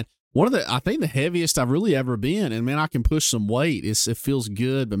podcast, man. I think the heaviest I've really ever been, and man, I can push some weight. It feels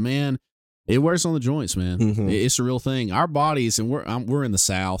good, but man, it wears on the joints, man. It's a real thing. Our bodies, and we're in the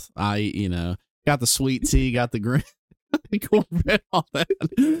South. Got the sweet tea, got the green. Cornbread, all that,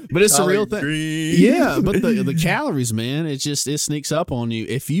 but it's a real thing. Yeah, but the calories, man, it sneaks up on you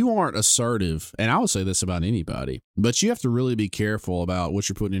if you aren't assertive. And I would say this about anybody, but you have to really be careful about what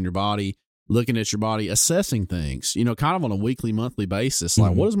you're putting in your body, looking at your body, assessing things. Kind of on a weekly, monthly basis.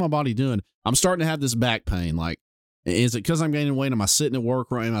 Like, what is my body doing? I'm starting to have this back pain. Like, is it because I'm gaining weight? Am I sitting at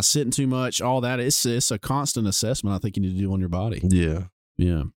work? Right? Am I sitting too much? All that. It's a constant assessment. I think you need to do on your body. Yeah,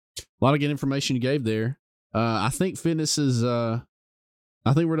 yeah. A lot of good information you gave there. I think fitness is, I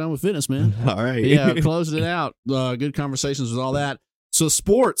think we're done with fitness, man. All right. Yeah, closing it out. Good conversations with all that. So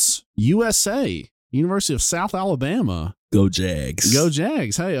sports, USA, University of South Alabama. Go Jags. Go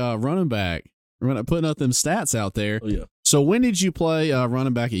Jags. Hey, running back. Putting up them stats out there. Oh, yeah. So when did you play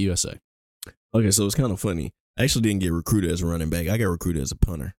running back at USA? Okay, so it's kind of funny. I actually didn't get recruited as a running back. I got recruited as a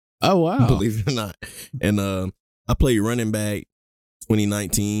punter. Oh, wow. Believe it or not. And I played running back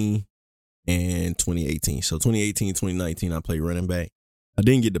 2019 and 2018. So 2018, 2019, I played running back. I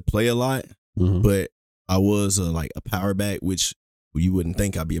didn't get to play a lot, but I was like a power back, which you wouldn't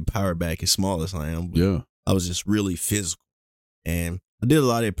think I'd be a power back as small as I am. But yeah. I was just really physical. And I did a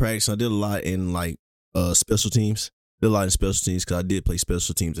lot in practice. I did a lot in like special teams. Did a lot in special teams because I did play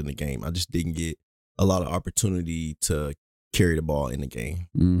special teams in the game. I just didn't get a lot of opportunity to carry the ball in the game.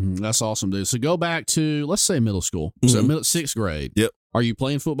 That's awesome, dude. So go back to, let's say, middle school. So sixth grade. Yep. Are you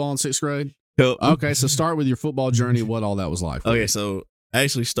playing football in sixth grade? Yep. Okay, so start with your football journey, what all that was like. Okay, so I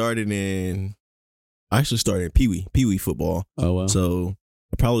actually started in Pee Wee football. Oh, wow. So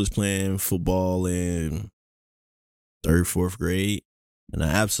I probably was playing football in 3rd, 4th grade, and I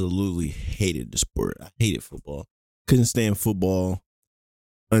absolutely hated the sport. I hated football. Couldn't stand football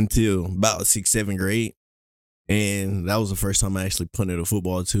until about 6th, 7th grade. And that was the first time I actually punted a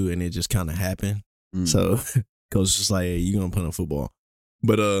football too, and it just kind of happened. So coach was just like, hey, you're going to punt a football.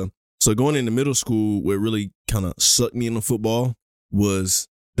 But so going into middle school, what really kind of sucked me into football was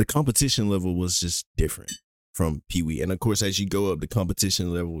the competition level was just different from Pee Wee. And of course, as you go up, the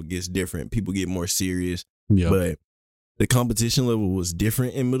competition level gets different. People get more serious. Yeah. But the competition level was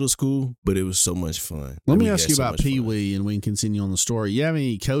different in middle school, but it was so much fun. Let me ask you about Pee Wee, and we can continue on the story. You have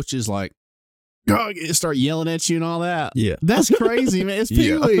any coaches like, start yelling at you and all that? Yeah. That's crazy, man. It's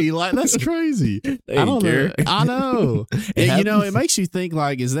Pee Wee. Yeah. Like, that's crazy. I don't care. I know. It makes you think,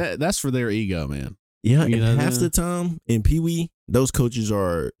 like, that's for their ego, man. Yeah. And half the time in Pee Wee, those coaches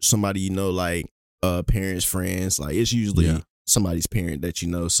are somebody, like parents, friends. Like, it's usually somebody's parent that you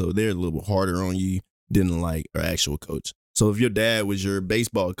know. So they're a little harder on you than like an actual coach. So if your dad was your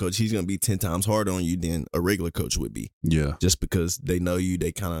baseball coach, he's going to be 10 times harder on you than a regular coach would be. Yeah. Just because they know you,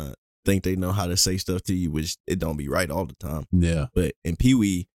 they kind of think they know how to say stuff to you, which it don't be right all the time. Yeah. But in Pee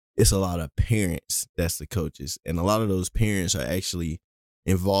Wee, it's a lot of parents that's the coaches. And a lot of those parents are actually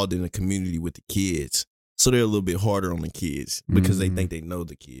involved in the community with the kids. So they're a little bit harder on the kids because they think they know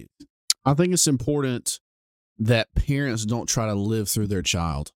the kids. I think it's important that parents don't try to live through their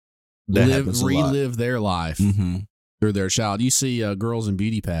child. Relive their life through their child. You see girls in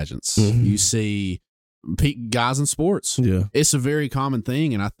beauty pageants. You see guys in sports. Yeah. It's a very common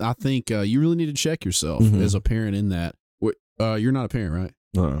thing, and I think you really need to check yourself as a parent in that. You're not a parent,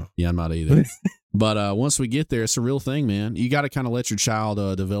 right? Yeah, I'm not either. But once we get there, it's a real thing, man. You got to kind of let your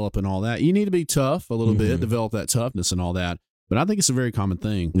child develop and all that. You need to be tough a little bit, develop that toughness and all that. But I think it's a very common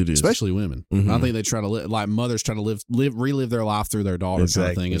thing, especially women. I think they try to like mothers try to relive their life through their daughter kind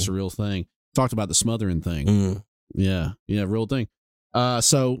of thing. It's a real thing. Talked about the smothering thing. Yeah, real thing.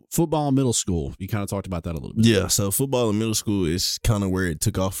 So football in middle school, you kind of talked about that a little bit. Yeah, so football in middle school is kind of where it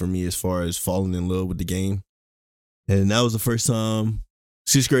took off for me as far as falling in love with the game. And that was the first time,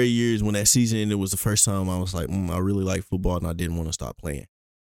 6th grade years when that season ended, was the first time I was like, I really like football and I didn't want to stop playing.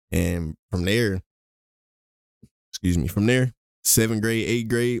 And from there, 7th grade, 8th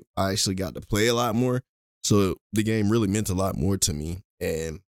grade, I actually got to play a lot more. So the game really meant a lot more to me.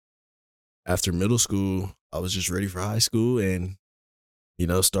 And after middle school, I was just ready for high school and,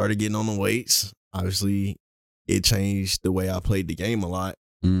 started getting on the weights. Obviously, it changed the way I played the game a lot.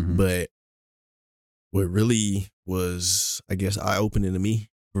 But what was, I guess, eye-opening to me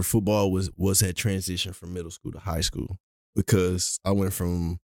for football was that transition from middle school to high school, because I went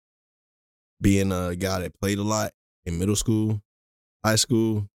from being a guy that played a lot in middle school, high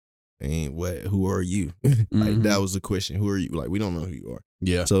school, and who are you? Like, that was the question. Who are you? Like, we don't know who you are.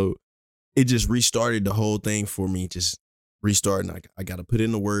 Yeah. So it just restarted the whole thing for me, just restarting. I got to put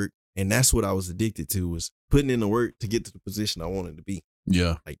in the work. And that's what I was addicted to, was putting in the work to get to the position I wanted to be.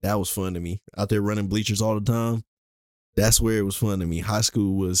 Yeah. Like, that was fun to me. Out there running bleachers all the time. That's where it was fun to me. High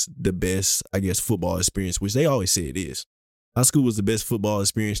school was the best, I guess, football experience, which they always say it is. High school was the best football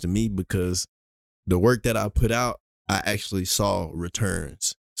experience to me because the work that I put out, I actually saw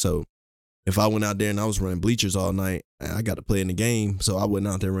returns. So if I went out there and I was running bleachers all night, I got to play in the game. So I wasn't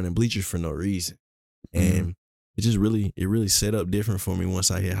out there running bleachers for no reason. And it just really set up different for me once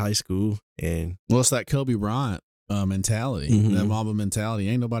I hit high school. And well, it's that Kobe Bryant mentality, that Mamba mentality.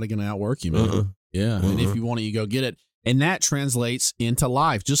 Ain't nobody going to outwork you, man. Yeah. And if you want it, you go get it. And that translates into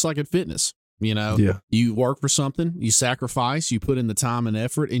life, just like in fitness. You know, you work for something, you sacrifice, you put in the time and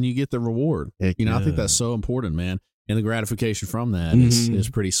effort, and you get the reward. I think that's so important, man. And the gratification from that is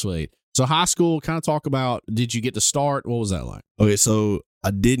pretty sweet. So high school, kind of talk about, did you get to start? What was that like? Okay, so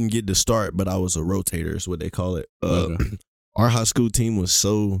I didn't get to start, but I was a rotator is what they call it. Our high school team was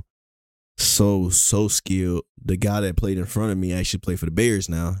so skilled. The guy that played in front of me actually played for the Bears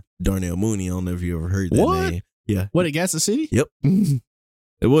now, Darnell Mooney. I don't know if you ever heard that name. Yeah. What, at Gadsden City? Yep.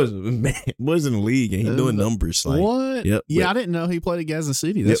 It wasn't a league, and he's doing numbers. Like, what? Yep. Yeah, I didn't know he played at Gadsden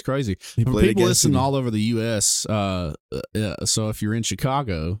City. That's crazy. People listen all over the U.S., so if you're in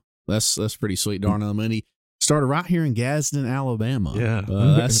Chicago, that's pretty sweet. Darnell Mooney started right here in Gadsden, Alabama. Yeah.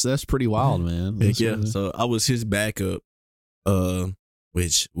 That's pretty wild, man. Yeah. So I was his backup,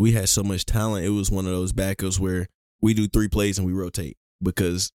 which we had so much talent. It was one of those backups where we do 3 plays and we rotate,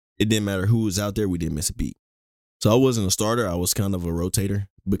 because it didn't matter who was out there. We didn't miss a beat. So I wasn't a starter. I was kind of a rotator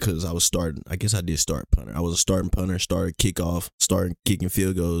because I was starting. I guess I did start punter. I was a starting punter, started kickoff, started kicking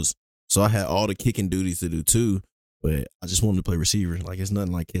field goals. So I had all the kicking duties to do too, but I just wanted to play receiver. Like, it's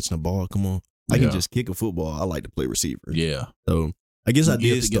nothing like catching a ball. Come on. I can just kick a football. I like to play receiver. Yeah. So I guess I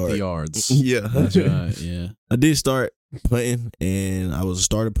did start. Get the yards. Yeah. That's right. Yeah. I did start punting, and I was a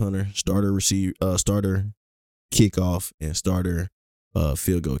starter punter, starter receiver, starter kickoff, and starter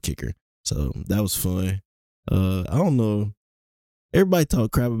field goal kicker. So that was fun. I don't know. Everybody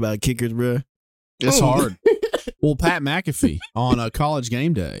talk crap about kickers, bro. It's hard. Well, Pat McAfee on a College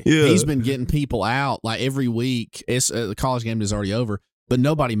Game Day, he's been getting people out like every week. It's the College Game Day is already over, but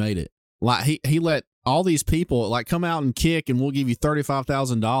nobody made it. Like he let all these people like come out and kick, and we'll give you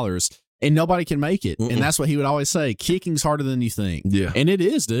 $35,000, and nobody can make it. And that's what he would always say: kicking's harder than you think. Yeah, and it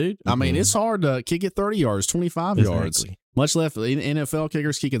is, dude. I mean, it's hard to kick it 30 yards, 25 yards. Much left. NFL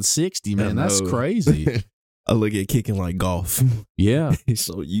kickers kicking 60. Man, that's crazy. I look at kicking like golf. Yeah.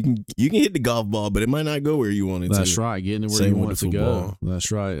 So you can hit the golf ball, but it might not go where you want it to. That's right. Getting it where you want it to go.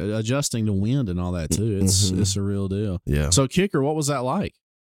 That's right. Adjusting to wind and all that too. It's a real deal. Yeah. So kicker, what was that like?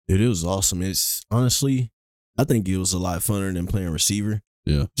 Dude, it was awesome. It's honestly, I think it was a lot funner than playing receiver.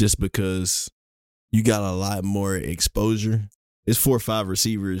 Yeah. Just because you got a lot more exposure. It's 4 or 5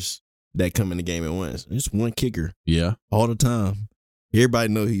 receivers that come in the game at once. It's one kicker. Yeah. All the time.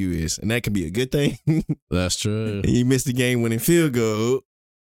 Everybody know who you is, and that can be a good thing. That's true. And you miss the game-winning field goal,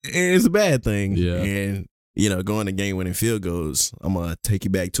 and it's a bad thing. Yeah. And, going to game-winning field goals, I'm going to take you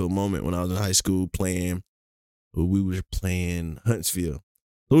back to a moment when I was in high school we were playing Huntsville. So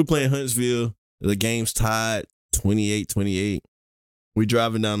we were playing Huntsville. The game's tied 28-28. We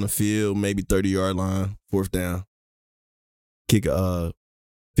driving down the field, maybe 30-yard line, 4th down. Kick a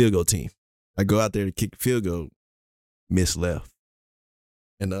field goal team. I go out there to kick a field goal, miss left.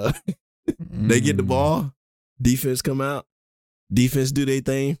 And they get the ball, defense come out, defense do their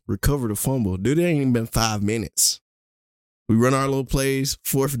thing, recover the fumble. Dude, it ain't even been 5 minutes. We run our little plays,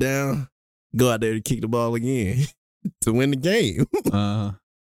 4th down, go out there to kick the ball again to win the game.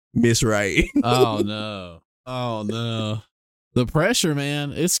 Miss right. Oh, no. The pressure,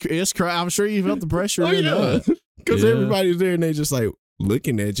 man. I'm sure you felt the pressure. Because everybody's there and they just like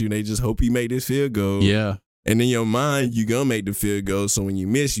looking at you and they just hope you make this field goal. Yeah. And in your mind, you going to make the field goal. So when you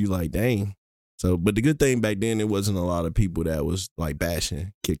miss, you like, dang. So, but the good thing back then, it wasn't a lot of people that was like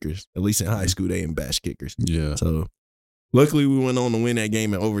bashing kickers. At least in high school, they didn't bash kickers. Yeah. So luckily, we went on to win that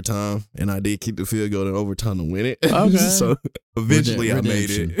game in overtime. And I did kick the field goal in overtime to win it. Okay. So eventually I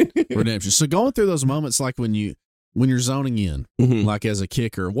made it. Redemption. So going through those moments, like when you're zoning in, like as a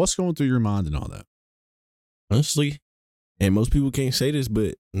kicker, what's going through your mind and all that? Honestly, and most people can't say this,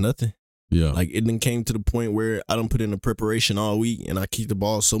 but nothing. Yeah. Like, it then came to the point where I don't put in the preparation all week and I kick the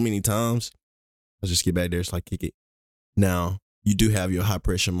ball so many times. I just get back there. It's like, kick it. Now, you do have your high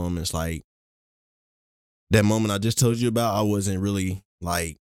pressure moments. Like that moment I just told you about, I wasn't really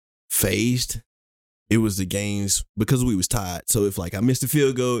like phased. It was the games because we was tied. So if like I missed a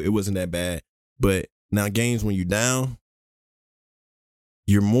field goal, it wasn't that bad. But now games when you're down,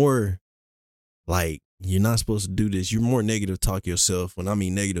 you're more like, you're not supposed to do this. You're more negative talk yourself. When I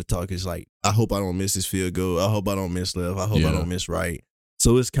mean negative talk, it's like, I hope I don't miss this field goal. I hope I don't miss left. I hope I don't miss right.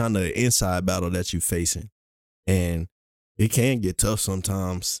 So it's kind of an inside battle that you're facing. And it can get tough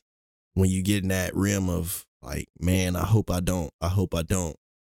sometimes when you get in that rim of like, man, I hope I don't. I hope I don't.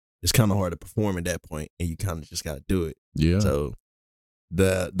 It's kind of hard to perform at that point, and you kind of just got to do it. Yeah. So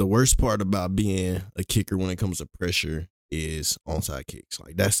the worst part about being a kicker when it comes to pressure is onside kicks.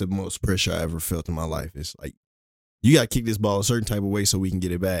 Like that's the most pressure I ever felt in my life. It's like you got to kick this ball a certain type of way so we can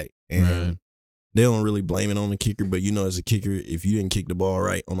get it back. And they don't really blame it on the kicker, but you know, as a kicker, if you didn't kick the ball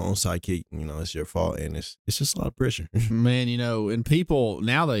right on the onside kick, you know, it's your fault, and it's just a lot of pressure. Man, you know, and people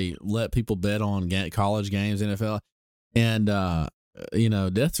now they let people bet on college games, NFL, and you know,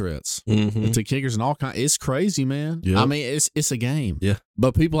 death threats to kickers and all kinds. It's crazy, man. Yep. I mean, it's a game. Yeah.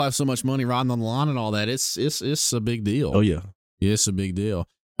 But people have so much money riding on the line and all that. It's a big deal. Oh yeah. It's a big deal.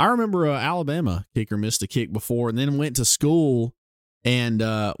 I remember Alabama kicker missed a kick before and then went to school and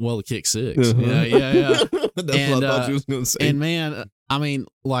the kick six. Yeah. That's what I thought you was gonna say. And man, I mean,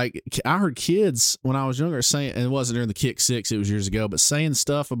 like I heard kids when I was younger saying, and it wasn't during the kick six, it was years ago, but saying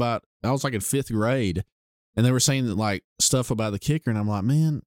stuff about, I was like in 5th grade. And they were saying that like stuff about the kicker, and I'm like,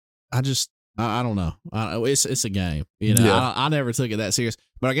 man, I don't know. It's a game, you know. Yeah. I never took it that serious,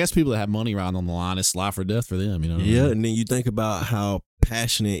 but I guess people that have money riding on the line, it's life or death for them, you know. Yeah, and then you think about how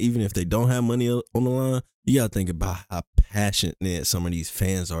passionate, even if they don't have money on the line, you gotta think about how passionate some of these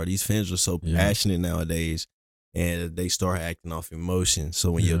fans are. These fans are so passionate nowadays, and they start acting off emotion.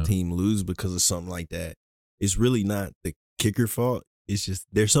 So when your team loses because of something like that, it's really not the kicker fault. It's just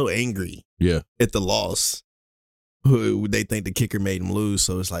they're so angry at the loss. They think the kicker made them lose.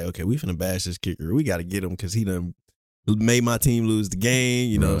 So it's like, okay, we finna bash this kicker. We got to get him because he done made my team lose the game,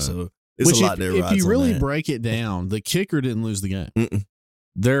 you know. So it's a lot there. If you really break it down, the kicker didn't lose the game.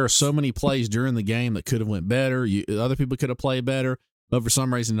 There are so many plays during the game that could have went better. Other people could have played better, but for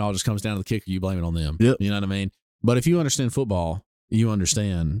some reason, it all just comes down to the kicker. You blame it on them. Yep. You know what I mean? But if you understand football, you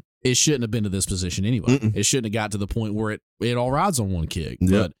understand it shouldn't have been to this position anyway. It shouldn't have got to the point where it all rides on one kick.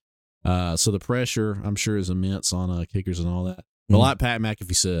 Yep. But so the pressure, I'm sure, is immense on kickers and all that. But like Pat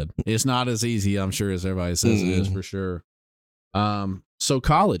McAfee said, it's not as easy, I'm sure, as everybody says it is, for sure. So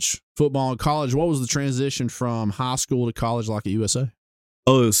college, football in college, what was the transition from high school to college like at USA?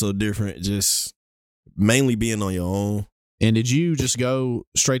 Oh, it was so different. Just mainly being on your own. And did you just go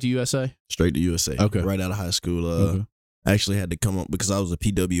straight to USA? Straight to USA. Okay. Right out of high school. I actually had to come up because I was a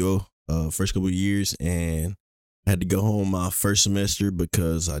PWO first couple of years, and I had to go home my first semester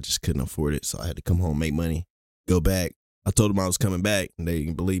because I just couldn't afford it. So I had to come home, make money, go back. I told them I was coming back, and they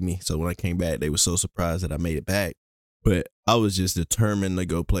didn't believe me. So when I came back, they were so surprised that I made it back. But I was just determined to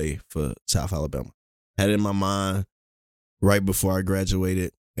go play for South Alabama. Had it in my mind right before I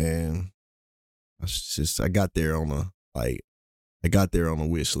graduated, and I got there on a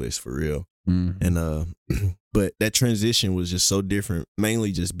wish list for real. And but that transition was just so different,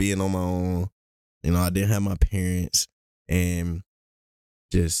 mainly just being on my own. You know, I didn't have my parents, and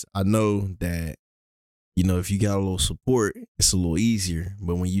just I know that, you know, if you got a little support, it's a little easier.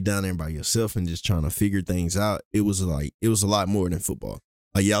 But when you down there by yourself and just trying to figure things out, it was a lot more than football.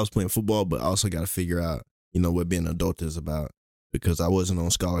 Like, yeah, I was playing football, but I also got to figure out, you know, what being an adult is about, because I wasn't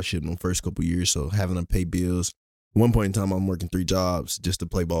on scholarship in the first couple of years, so having to pay bills. At one point in time, I'm working 3 jobs just to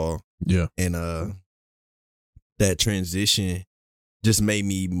play ball. Yeah. And that transition just made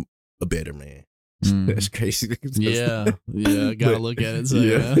me a better man. That's crazy. Yeah. Gotta look at it. So,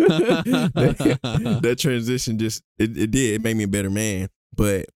 that transition just it did. It made me a better man.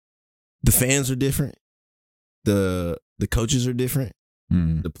 But the fans are different. The coaches are different.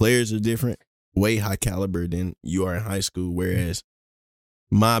 The players are different. Way high caliber than you are in high school. Whereas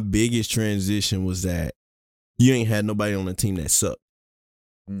my biggest transition was that you ain't had nobody on the team that sucked.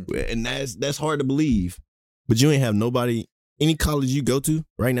 And that's hard to believe. But you ain't have nobody, any college you go to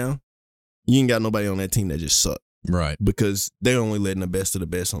right now, you ain't got nobody on that team that just sucked. Right. Because they're only letting the best of the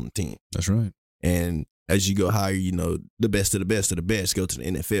best on the team. That's right. And as you go higher, you know, the best of the best of the best go to the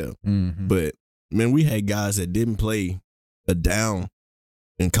NFL. But, man, we had guys that didn't play a down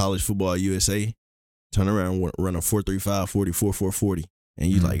in college football at USA, turn around and run a 4.35, 44, 4.40.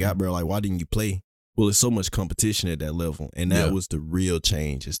 And you like, God, bro, like, why didn't you play? Well, there's so much competition at that level. And that was the real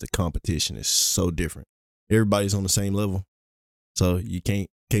change, is the competition is so different. Everybody's on the same level. So you can't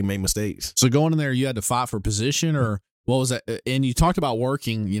make mistakes. So going in there, you had to fight for position, or what was that? And you talked about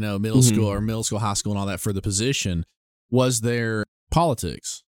working, middle school or middle school, high school and all that for the position. Was there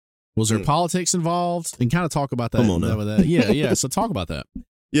politics? Was there politics involved? And kind of talk about that. Come on now. With that. Yeah. So talk about that.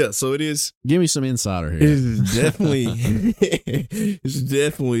 Yeah, so it is. Give me some insider here. It's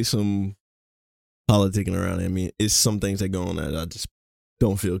definitely some politicking around. I mean, it's some things that go on that I just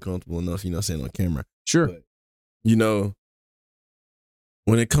don't feel comfortable enough, saying on camera. Sure. But,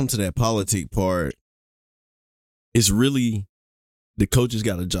 when it comes to that politic part, it's really the coaches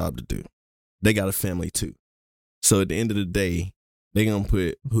got a job to do. They got a family too. So at the end of the day, they're going to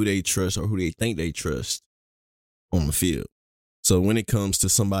put who they trust or who they think they trust on the field. So when it comes to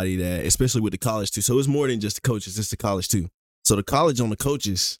somebody that, especially with the college too, so it's more than just the coaches, it's the college too. So the college on the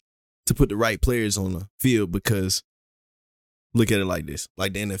coaches to put the right players on the field, because look at it like this,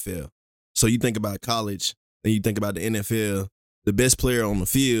 like the NFL. So you think about college and you think about the NFL, the best player on the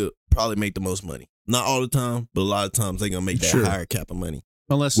field probably make the most money. Not all the time, but a lot of times they're going to make that higher cap of money.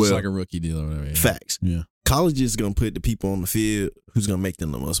 Unless it's like a rookie deal or whatever. Yeah. Facts. Yeah. College is going to put the people on the field who's going to make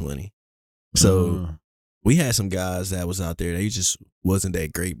them the most money. So we had some guys that was out there. They just wasn't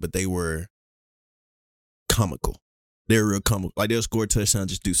that great, but they were comical. They were real comical. Like they'll score a touchdown,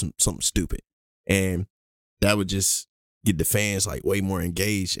 just do something stupid. And that would just get the fans like way more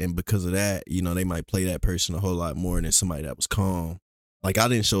engaged. And because of that, they might play that person a whole lot more than somebody that was calm. Like I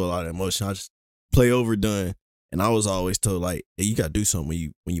didn't show a lot of emotion. I just play overdone. And I was always told like, hey, you got to do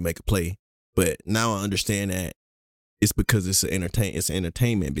something when you make a play. But now I understand that it's because it's an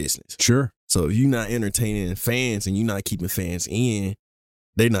entertainment business. Sure. So if you're not entertaining fans and you're not keeping fans in,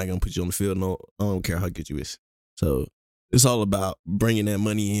 they're not going to put you on the field. No, I don't care how good you is. So it's all about bringing that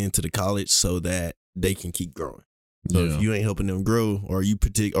money into the college so that they can keep growing. So if you ain't helping them grow, or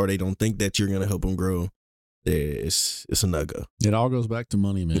or they don't think that you're going to help them grow, it's a no-go. It all goes back to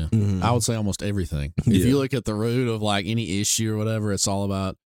money, man. Mm-hmm. I would say almost everything. If you look at the root of like any issue or whatever, it's all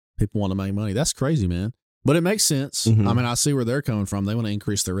about people want to make money. That's crazy, man. But it makes sense. Mm-hmm. I mean, I see where they're coming from. They want to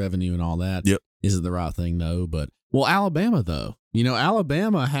increase their revenue and all that. Yep. Is it the right thing? No. But, Alabama, though.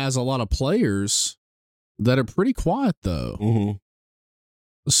 Alabama has a lot of players that are pretty quiet, though.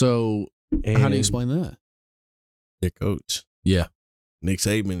 Mm-hmm. So, how do you explain that? Their coach. Yeah. Nick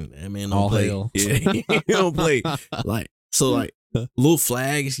Saban, that man don't all play. Hail. Yeah, he don't play. Like little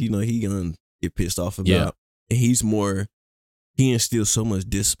flags, he gonna get pissed off about. Yeah. And he instills so much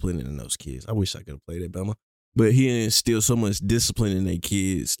discipline in those kids. I wish I could have played at Bama. But he instills so much discipline in their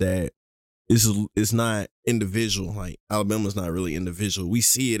kids that it's not individual. Like Alabama's not really individual. We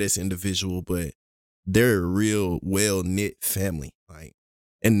see it as individual, but they're a real well-knit family. Like,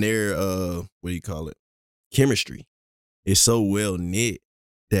 and their chemistry is so well-knit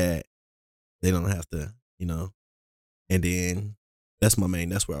that they don't have to, and then that's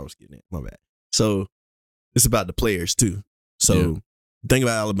where I was getting at. My bad. So it's about the players too. So think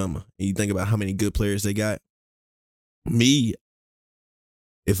about Alabama and you think about how many good players they got. Me,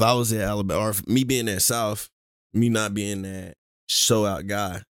 if I was at Alabama, or me being at South, me not being that show out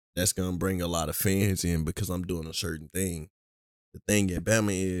guy, that's going to bring a lot of fans in because I'm doing a certain thing. The thing at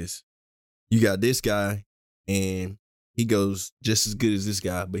Bama is you got this guy and he goes just as good as this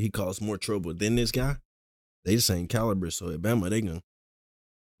guy, but he caused more trouble than this guy. They the same caliber. So at Bama, they going to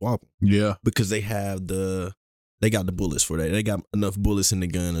whop them. Yeah. Because they got the bullets for that. They got enough bullets in the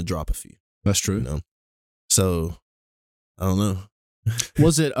gun to drop a few. That's true. So, I don't know.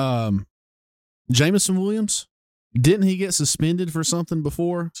 Was it Jameson Williams? Didn't he get suspended for something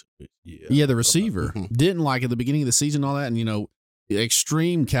before? Yeah, the receiver. Didn't at the beginning of the season all that, and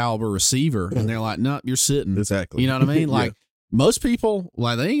extreme caliber receiver, and they're like, no, you're sitting. Exactly. You know what I mean? Most people, they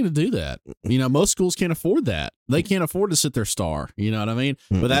ain't going to do that. Most schools can't afford that. They can't afford to sit their star. You know what I mean?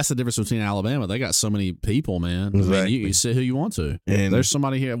 But that's the difference between Alabama. They got so many people, man. Exactly. I mean, you sit who you want to. And there's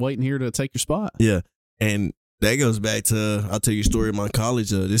somebody here waiting here to take your spot. Yeah. And that goes back to, I'll tell you a story of my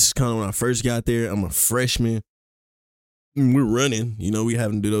college. This is kind of when I first got there. I'm a freshman. We're running. We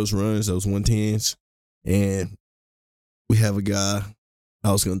having to do those runs, those 110s. And we have a guy.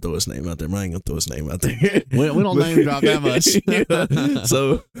 I was going to throw his name out there, but I ain't going to throw his name out there. We don't name drop that much. Yeah.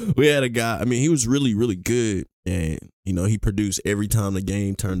 So we had a guy. I mean, he was really, really good. And, he produced every time the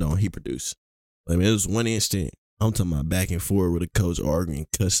game turned on, he produced. I mean, it was one instant. I'm talking about back and forth with a coach arguing,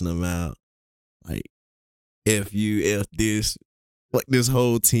 cussing him out. Like, F you, F this. Like this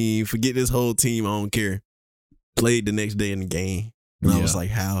whole team. Forget this whole team. I don't care. Played the next day in the game. And I was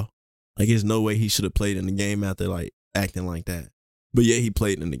like, how? Like, there's no way he should have played in the game after, acting like that. But yeah, he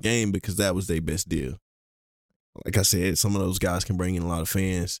played in the game because that was their best deal. Like I said, some of those guys can bring in a lot of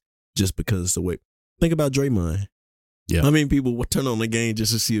fans just because it's the way. Think about Draymond. Yeah. I mean, people would turn on the game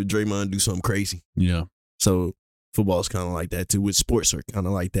just to see if Draymond do something crazy. Yeah. So football's kind of like that too. With sports are kind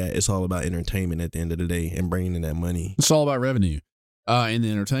of like that. It's all about entertainment at the end of the day and bringing in that money. It's all about revenue in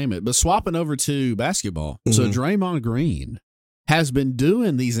the entertainment. But swapping over to basketball. So Draymond Green has been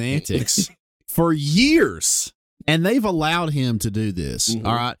doing these antics for years, and they've allowed him to do this.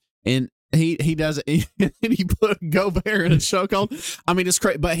 All right. And he does it, and he put Gobert in a chokehold. I mean, it's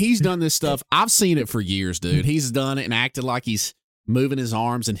crazy, but he's done this stuff. I've seen it for years, dude. He's done it and acted like he's moving his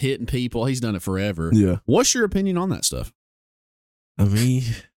arms and hitting people. He's done it forever. Yeah. What's your opinion on that stuff? I mean,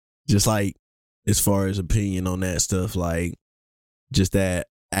 just like as far as opinion on that stuff, like just that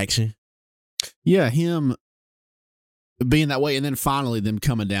action. Yeah, him being that way, and then finally them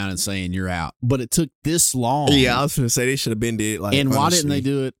coming down and saying you're out. But it took this long. Yeah, I was going to say they should have been dead. Like, and honestly. why didn't they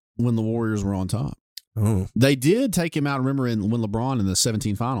do it when the Warriors were on top? Oh. They did take him out. Remember, when LeBron in the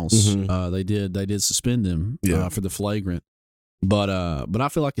 17 finals, they did suspend him for the flagrant. But I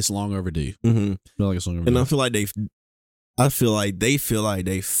feel like it's long overdue. Mm-hmm. I feel like it's long overdue. And I feel like they feel like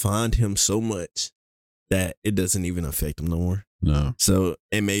they fined him so much that it doesn't even affect him no more. No. So,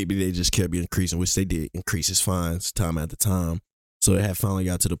 and maybe they just kept increasing, which they did increase his fines time after time. So it had finally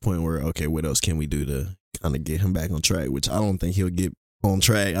got to the point where, okay, what else can we do to kind of get him back on track? Which I don't think he'll get on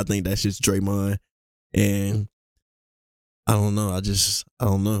track. I think that's just Draymond. And I don't know. I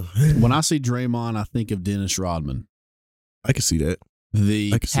don't know. When I see Draymond, I think of Dennis Rodman. I can see that.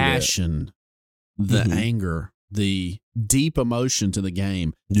 The passion, the anger, the deep emotion to the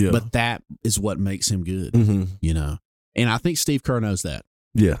game. Yeah. But that is what makes him good, you know. And I think Steve Kerr knows that.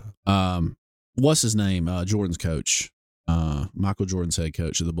 Yeah. What's his name? Jordan's coach. Michael Jordan's head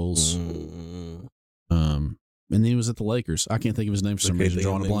coach of the Bulls. And then he was at the Lakers. I can't think of his name for some reason,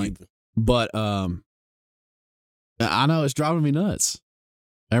 drawing a blank. But I know it's driving me nuts.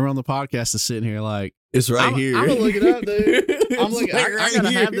 Everyone on the podcast is sitting here like, it's right here. I'm gonna look it up, dude. I'm looking. I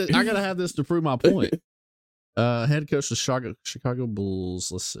gotta have this. I gotta have this to prove my point. Head coach of Chicago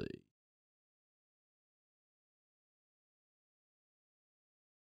Bulls. Let's see.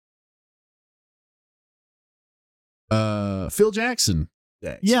 Phil Jackson.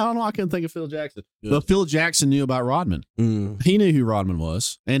 Yeah, I don't know. I couldn't think of Phil Jackson. Good. But Phil Jackson knew about Rodman. He knew who Rodman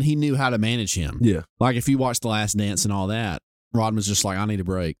was, and he knew how to manage him. Yeah. Like if you watch The Last Dance and all that, Rodman's just like, I need a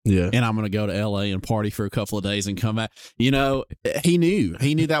break. Yeah. And I'm going to go to L.A. and party for a couple of days and come back. You know, he knew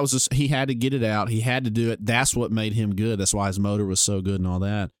that was he had to get it out. He had to do it. That's what made him good. That's why his motor was so good and all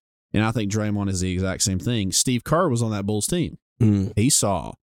that. And I think Draymond is the exact same thing. Steve Kerr was on that Bulls team. He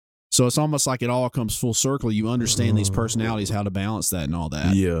saw. So it's almost like it all comes full circle. You understand these personalities, how to balance that and all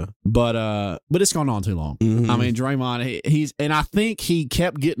that. Yeah. But it's gone on too long. I mean, Draymond, and I think he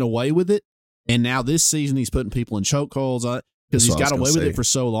kept getting away with it. And now this season he's putting people in chokeholds because he's got away with it for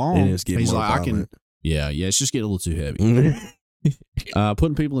so long. He's like, violent. It's just getting a little too heavy.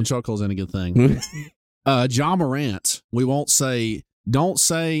 Putting people in chokeholds ain't a good thing. Ja Morant, don't say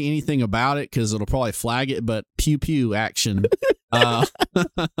anything about it because it'll probably flag it, but pew pew action. We're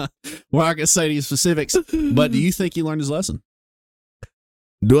not going to say any specifics, but do you think he learned his lesson?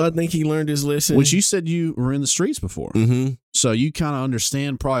 Do I think he learned his lesson? Which you said you were in the streets before. So you kind of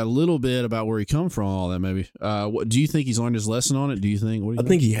understand probably a little bit about where he come from, all that maybe. What do you think he's learned his lesson on it? Do you think? I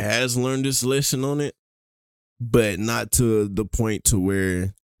think he has learned his lesson on it, but not to the point to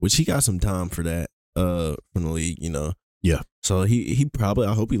where, which he got some time for that from the league, you know. Yeah. So he probably,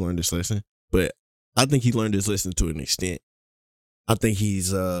 I hope he learned his lesson, but I think he learned his lesson to an extent. I think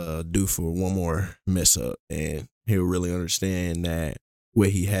he's due for one more mess up, and he'll really understand that what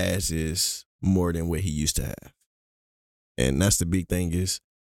he has is more than what he used to have. And that's the big thing is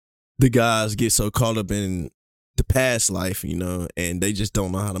the guys get so caught up in the past life, you know, and they just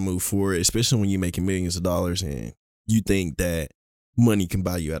don't know how to move forward, especially when you're making millions of dollars and you think that money can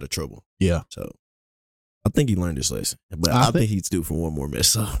buy you out of trouble. Yeah. So I think he learned his lesson, but I think he's due for one more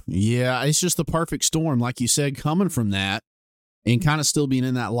mess up. Yeah, it's just the perfect storm, like you said, coming from that and kind of still being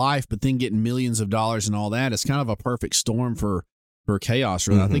in that life, but then getting millions of dollars and all that. It's kind of a perfect storm for chaos,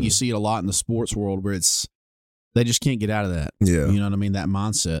 really. I think you see it a lot in the sports world where they just can't get out of that. Yeah. You know what I mean? That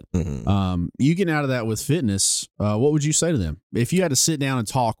mindset. You get out of that with fitness. What would you say to them? If you had to sit down and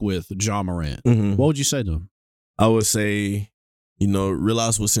talk with Ja Morant, what would you say to him? I would say, you know,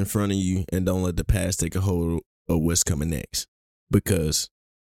 realize what's in front of you and don't let the past take a hold of what's coming next. Because,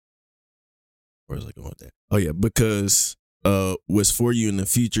 where's I going with that? Oh, yeah, because what's for you in the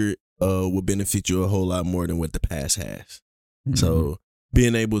future will benefit you a whole lot more than what the past has. So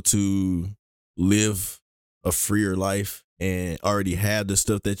being able to live a freer life and already have the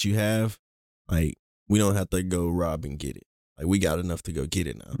stuff that you have, like, we don't have to go rob and get it. Like, we got enough to go get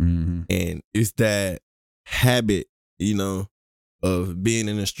it now. And it's that habit, you know, of being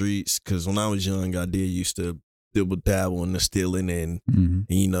in the streets. Because when I was young, I did used to dibble dabble in the stealing and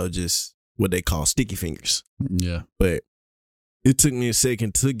you know, just what they call sticky fingers. Yeah. But it took me a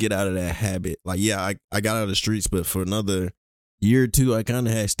second to get out of that habit. Like, yeah, I got out of the streets, but for another year or two, I kind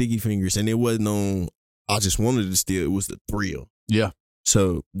of had sticky fingers, and it wasn't on, I just wanted to steal. It was the thrill. Yeah.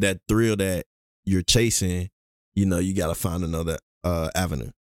 So that thrill that you're chasing, you know, you got to find another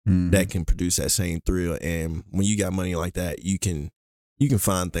avenue that can produce that same thrill. And when you got money like that, you can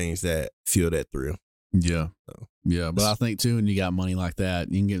find things that feel that thrill. Yeah. So, yeah. But I think, too, when you got money like that,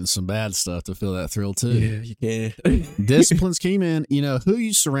 you can get into some bad stuff to feel that thrill, too. Yeah, you can. Discipline's key, man. You know, who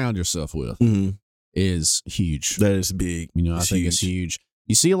you surround yourself with is huge. That is big. You know, I think it's huge.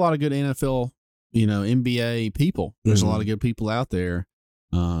 You see a lot of good NFL, you know, NBA people. There's a lot of good people out there.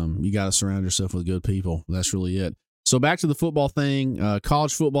 You got to surround yourself with good people. That's really it. So back to the football thing,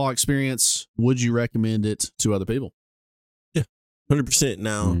 college football experience. Would you recommend it to other people? Yeah, 100%.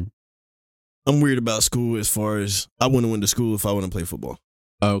 Now, I'm weird about school as far as I wouldn't have went to school if I wouldn't play football.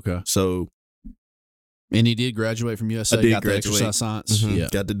 Oh, okay. So, and you did graduate from USA. I did got graduate. The exercise science. Yeah,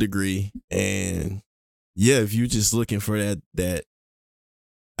 got the degree. And yeah, if you're just looking for that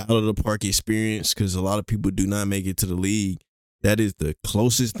out of the park experience, because a lot of people do not make it to the league, that is the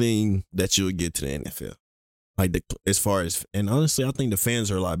closest thing that you'll get to the NFL. Like as far as, and honestly, I think the fans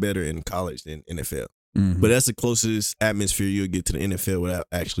are a lot better in college than NFL. But that's the closest atmosphere you'll get to the NFL without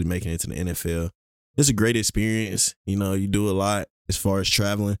actually making it to the NFL. It's a great experience. You know, you do a lot as far as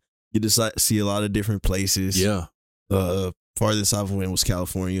traveling. You just see a lot of different places. Yeah. Farthest I went was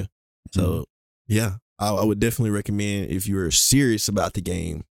California. So, yeah, I would definitely recommend, if you're serious about the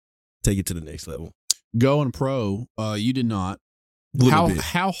game, take it to the next level. Going pro, you did not.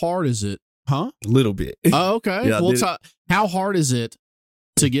 How hard is it? Huh? A little bit. Oh, okay. Yeah, well, how hard is it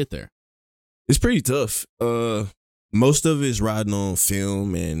to get there? It's pretty tough. Most of it is riding on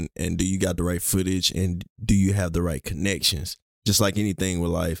film and do you got the right footage and do you have the right connections? Just like anything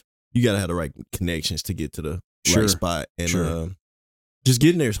with life, you got to have the right connections to get to the right spot. And just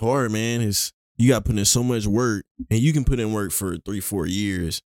getting there is hard, man. You got to put in so much work, and you can put in work for 3-4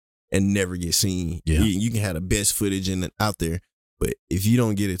 years and never get seen. Yeah. You can have the best footage out there, but if you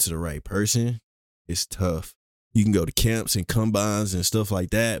don't get it to the right person, it's tough. You can go to camps and combines and stuff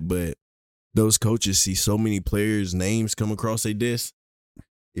like that, but those coaches see so many players' names come across their desk.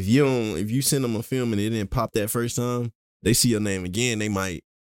 If you send them a film and it didn't pop that first time, they see your name again, they might,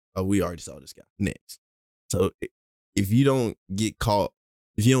 oh, we already saw this guy, next. So if you don't get caught,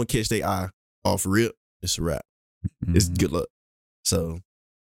 if you don't catch their eye off rip, it's a wrap. It's good luck. So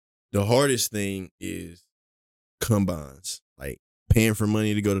the hardest thing is combines, like paying for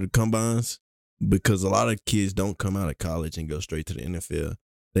money to go to the combines, because a lot of kids don't come out of college and go straight to the NFL.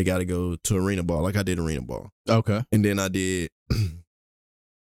 They got to go to arena ball, like I did arena ball. Okay. And then I did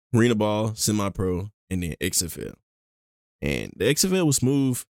arena ball, semi-pro, and then XFL. And the XFL was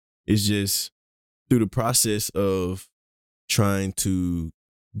smooth. It's just through the process of trying to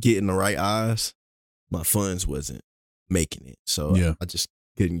get in the right eyes, my funds wasn't making it. So I just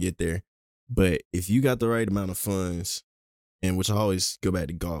couldn't get there. But if you got the right amount of funds, and which I always go back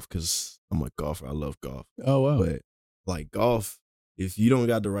to golf because I'm a golfer. I love golf. Oh, wow. But like golf, if you don't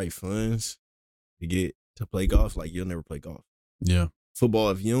got the right funds to get to play golf, like you'll never play golf. Yeah.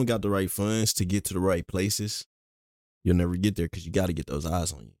 Football, if you don't got the right funds to get to the right places, you'll never get there because you got to get those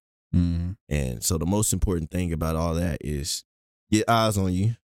eyes on you. And so the most important thing about all that is get eyes on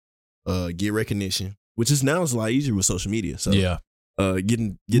you, get recognition, which is now it's a lot easier with social media. So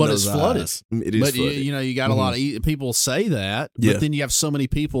getting but those it's flooded. Eyes, it is but flooded. You got a lot of people say that, but then you have so many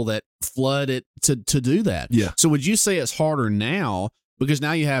people that flood it to do that. Yeah. So would you say it's harder now because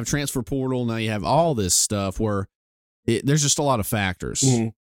now you have transfer portal, now you have all this stuff where there's just a lot of factors.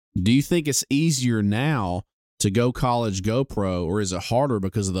 Do you think it's easier now to go college, go pro, or is it harder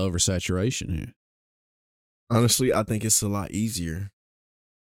because of the oversaturation here? Honestly, I think it's a lot easier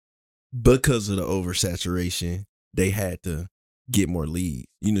because of the oversaturation. They had to get more leads.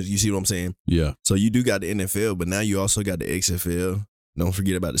 You see what I'm saying? Yeah. So you do got the NFL, but now you also got the XFL. Don't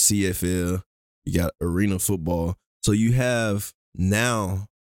forget about the CFL. You got arena football. So you have now,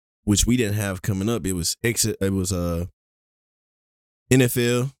 which we didn't have coming up. It was NFL,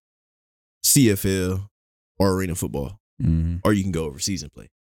 CFL, or arena football, or you can go overseas and play.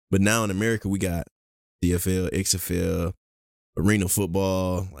 But now in America, we got CFL, XFL, arena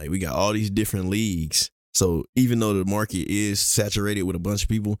football. Like we got all these different leagues. So even though the market is saturated with a bunch of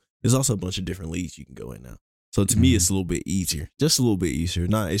people, there's also a bunch of different leagues you can go in now. So to me, it's a little bit easier, just a little bit easier.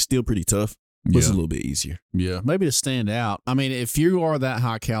 It's still pretty tough, but it's a little bit easier. Yeah, maybe to stand out. I mean, if you are that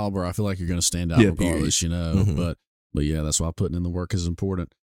high caliber, I feel like you're going to stand out regardless, But yeah, that's why putting in the work is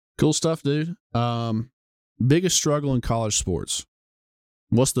important. Cool stuff, dude. biggest struggle in college sports.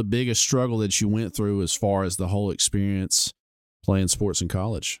 What's the biggest struggle that you went through as far as the whole experience playing sports in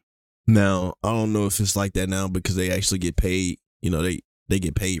college? Now, I don't know if it's like that now because they actually get paid. You know, they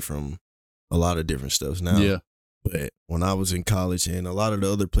get paid from a lot of different stuff now. Yeah. But when I was in college and a lot of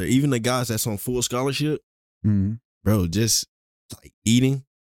the other players, even the guys that's on full scholarship, bro, just like eating.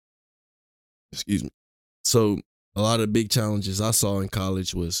 Excuse me. So a lot of the big challenges I saw in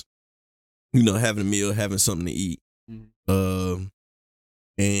college was, you know, having a meal, having something to eat.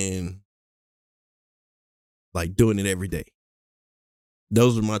 And like doing it every day.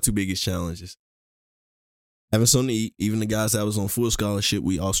 Those were my two biggest challenges. Having something to eat. Even the guys that was on full scholarship,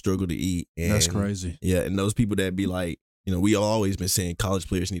 we all struggle to eat. And, that's crazy. Yeah, and those people that be like, you know, we always been saying college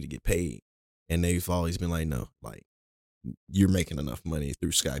players need to get paid. And they've always been like, no, like, you're making enough money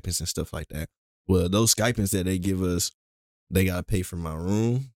through Skypings and stuff like that. Well, those Skypings that they give us, they got to pay for my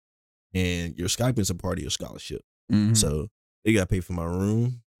room. And your Skypings are part of your scholarship. So they got to pay for my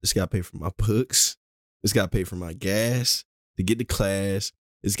room. It's got to pay for my books. It's got to pay for my gas to get to class.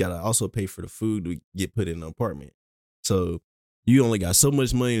 It's got to also pay for the food to get put in the apartment. So you only got so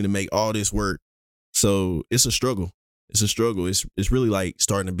much money to make all this work. So it's a struggle. It's a struggle. It's really like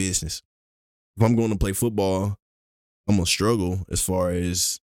starting a business. If I'm going to play football, I'm going to struggle as far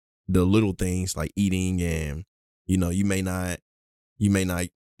as the little things like eating and, you know, you may not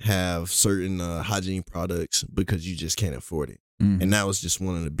have certain hygiene products because you just can't afford it. And that was just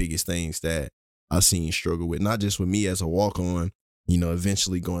one of the biggest things that I've seen struggle with, not just with me as a walk-on, you know,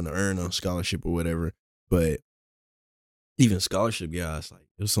 eventually going to earn a scholarship or whatever, but even scholarship guys, like,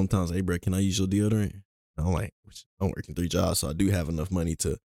 it was sometimes, hey, bro, can I use your deodorant? I'm like, I'm working 3 jobs, so I do have enough money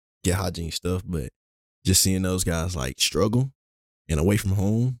to get hygiene stuff, but just seeing those guys, like, struggle and away from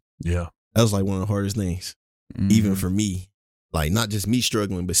home, that was, like, one of the hardest things, even for me. Like, not just me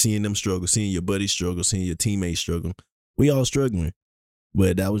struggling, but seeing them struggle, seeing your buddies struggle, seeing your teammates struggle. We all struggling.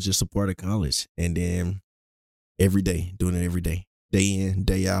 But that was just a part of college. And then every day, doing it every day, day in,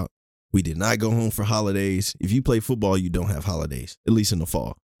 day out. We did not go home for holidays. If you play football, you don't have holidays, at least in the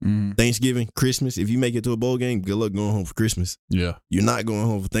fall. Thanksgiving, Christmas, if you make it to a bowl game, good luck going home for Christmas. Yeah. You're not going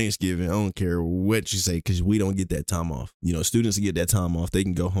home for Thanksgiving. I don't care what you say because we don't get that time off. You know, students get that time off. They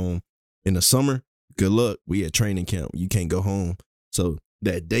can go home. In the summer, good luck. We at training camp. You can't go home. So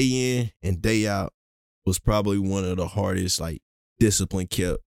that day in and day out was probably one of the hardest, like, discipline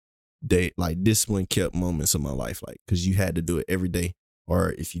kept moments of my life. Like, because you had to do it every day.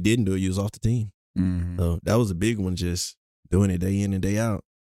 Or if you didn't do it, you was off the team. So that was a big one, just doing it day in and day out.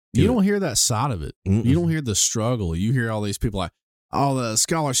 You don't hear that side of it. You don't hear the struggle. You hear all these people like, oh, the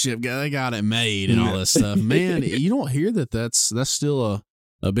scholarship guy, they got it made and all this stuff. Man, you don't hear that. That's still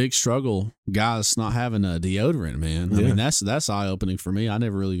a big struggle. Guys not having a deodorant, man. I mean, that's eye opening for me. I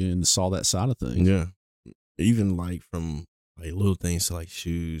never really even saw that side of things. Yeah, even like from like little things to like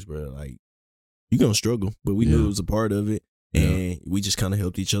shoes, bro. Like, you're gonna struggle, but we knew it was a part of it, and we just kind of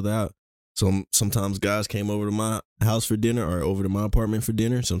helped each other out. So sometimes guys came over to my house for dinner or over to my apartment for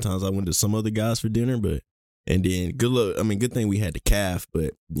dinner. Sometimes I went to some other guys for dinner, and then good thing we had the calf,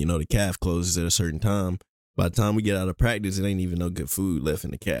 but you know, the calf closes at a certain time. By the time we get out of practice, it ain't even no good food left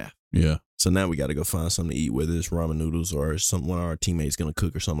in the calf. Yeah. So now we got to go find something to eat, whether it's ramen noodles or one of our teammates going to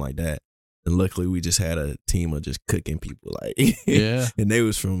cook or something like that. And luckily, we just had a team of just cooking people. Like, and they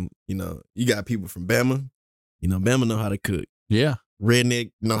was from, you know, you got people from Bama. You know, Bama know how to cook. Yeah.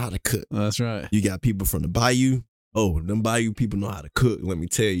 Redneck know how to cook. That's right. You got people from the Bayou. Oh, them Bayou people know how to cook, let me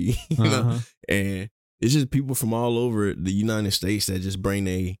tell you. You know? And it's just people from all over the United States that just bring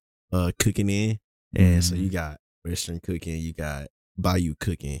their cooking in. And so you got Western cooking, you got Bayou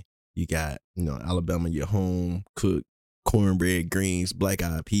cooking, you got, you know, Alabama, your home cooked cornbread, greens, black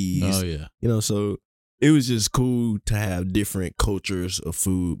eyed peas. Oh, yeah. You know, so it was just cool to have different cultures of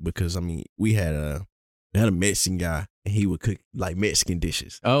food because, I mean, we had a Mexican guy and he would cook like Mexican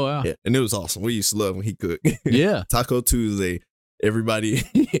dishes. Oh, wow. Yeah, and it was awesome. We used to love when he cooked. Yeah. Taco Tuesday. Everybody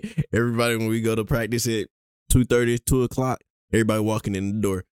when we go to practice at 2:30, 2 o'clock, everybody walking in the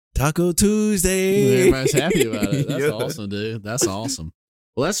door. Taco Tuesday. Everybody's happy about it. That's awesome, dude. That's awesome.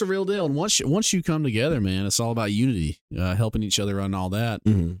 Well, that's the real deal. And once you come together, man, it's all about unity, helping each other and all that.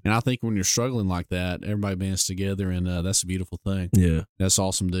 And I think when you're struggling like that, everybody bands together, and that's a beautiful thing. Yeah, that's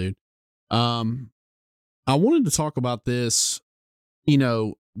awesome, dude. I wanted to talk about this. You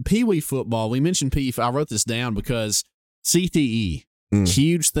know, Pee Wee football. We mentioned Pee. I wrote this down because CTE,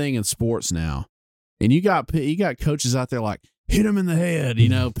 huge thing in sports now, and you got coaches out there like, hit him in the head, you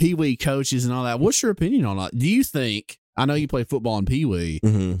know, Pee Wee coaches and all that. What's your opinion on that? Do you think, I know you play football in Pee Wee.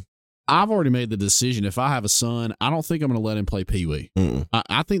 I've already made the decision. If I have a son, I don't think I'm going to let him play Pee Wee.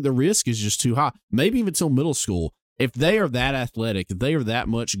 I think the risk is just too high. Maybe even till middle school. If they are that athletic, if they are that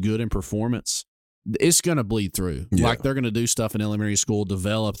much good in performance, it's going to bleed through. Yeah. Like they're going to do stuff in elementary school,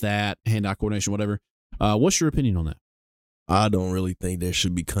 develop that, hand-eye coordination, whatever. What's your opinion on that? I don't really think there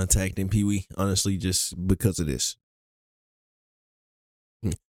should be contact in Pee Wee, honestly, just because of this.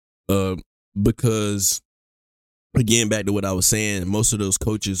 Because, again, back to what I was saying, most of those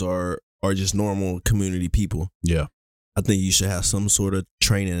coaches are just normal community people. Yeah. I think you should have some sort of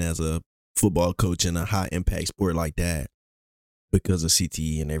training as a football coach in a high-impact sport like that because of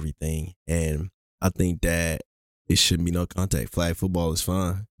CTE and everything. And I think that it shouldn't be no contact. Flag football is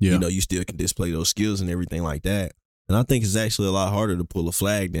fine. Yeah. You know, you still can display those skills and everything like that. And I think it's actually a lot harder to pull a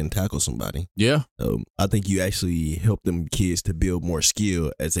flag than tackle somebody. Yeah. So I think you actually help them kids to build more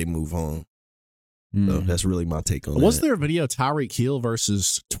skill as they move on. So that's really my take on that. Wasn't there a video, Tyreek Hill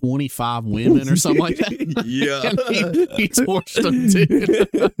versus 25 women or something like that? Yeah. he torched them,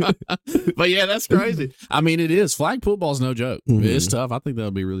 too. But yeah, that's crazy. I mean, it is. Flag football is no joke. It's tough. I think that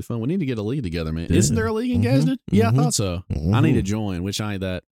would be really fun. We need to get a league together, man. Isn't there a league in Gadsden? Yeah, I thought so. I need to join, which I ain't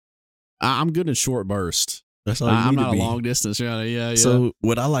that. I'm good in short bursts. That's all you I'm need not to a be. long distance. Yeah. So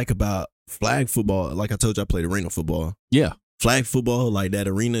what I like about flag football, like I told you, I played arena football. Yeah. Flag football, like that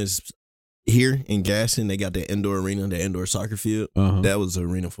arena is here in Gaston. They got the indoor arena, the indoor soccer field. That was an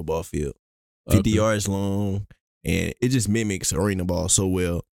arena football field. 50 yards long, and it just mimics arena ball so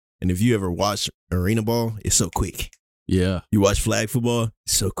well. And if you ever watch arena ball, it's so quick. Yeah. You watch flag football,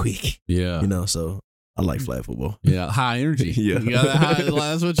 it's so quick. Yeah. You know, so I like flag football. Yeah, high energy. Yeah. You got that high,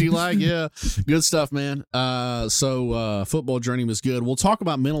 that's what you like. Yeah, good stuff, man. So football journey was good. We'll talk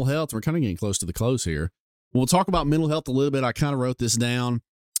about mental health. We're kind of getting close to the close here. We'll talk about mental health a little bit. I kind of wrote this down.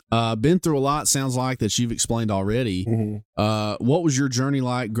 Been through a lot. Sounds like that you've explained already. What was your journey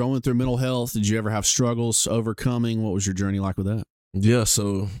like growing through mental health? Did you ever have struggles overcoming? What was your journey like with that? Yeah,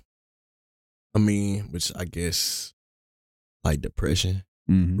 so I mean, which I guess like depression,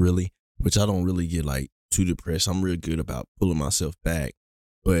 really. Which I don't really get like too depressed. I'm real good about pulling myself back.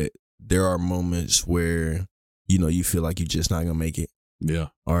 But there are moments where, you know, you feel like you're just not going to make it. Yeah.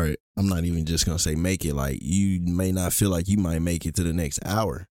 Or I'm not even just going to say make it. Like you may not feel like you might make it to the next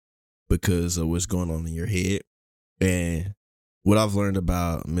hour because of what's going on in your head. And what I've learned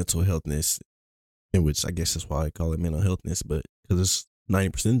about mental healthness, in which I guess that's why I call it mental healthness, but because it's 90%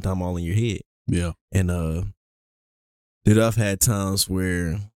 of the time all in your head. Yeah. And that I've had times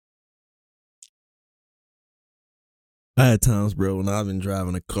where bro, when I've been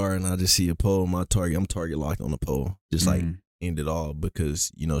driving a car and I just see a pole, I'm target locked on the pole, just like end it all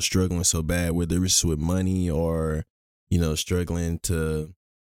because, you know, struggling so bad, whether it's with money or, you know, struggling to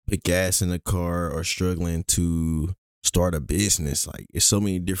put gas in the car or struggling to start a business. Like it's so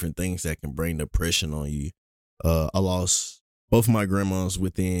many different things that can bring depression on you. I lost both of my grandmas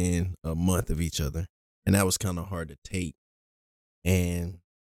within a month of each other, and that was kind of hard to take. And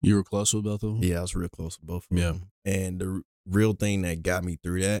you were close with both of them? Yeah, I was real close with both of them. And the real thing that got me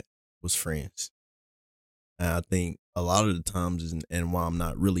through that was friends. And I think a lot of the times, and why I'm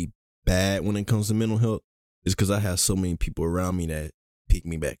not really bad when it comes to mental health, is because I have so many people around me that pick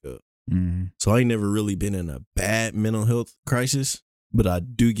me back up. So I ain't never really been in a bad mental health crisis, but I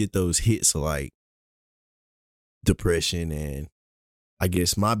do get those hits of like depression, and I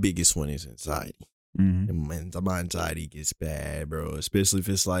guess my biggest one is anxiety. And my anxiety gets bad, bro, especially if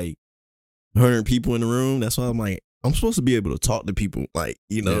it's like 100 people in the room. That's why I'm like, I'm supposed to be able to talk to people, like,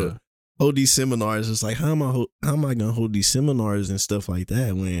 you know, hold these seminars. It's like, how am I gonna hold these seminars and stuff like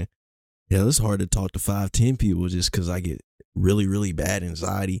that when, yeah, it's hard to talk to 5-10 people just because I get really, really bad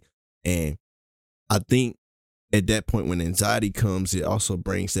anxiety. And I think at that point when anxiety comes, it also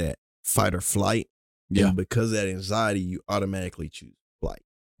brings that fight or flight. Yeah. And because of that anxiety, you automatically choose flight.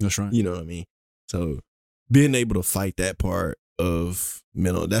 That's right. You know what I mean? So being able to fight that part of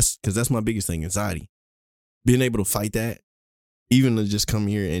mental, that's because that's my biggest thing, anxiety. Being able to fight that, even to just come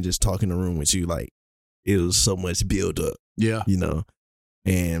here and just talk in the room with you, like it was so much build up. Yeah. You know,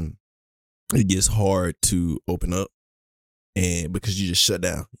 and it gets hard to open up, and because you just shut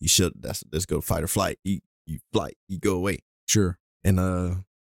down, let's go fight or flight. You flight, you go away. Sure. And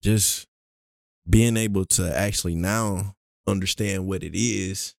just being able to actually now understand what it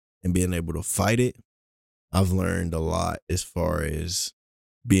is and being able to fight it, I've learned a lot as far as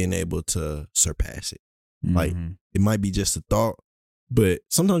being able to surpass it. Like it might be just a thought, but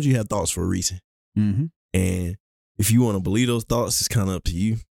sometimes you have thoughts for a reason. And if you want to believe those thoughts, it's kind of up to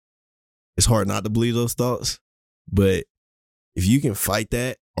you. It's hard not to believe those thoughts, but if you can fight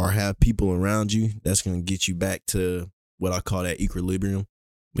that or have people around you, that's going to get you back to what I call that equilibrium.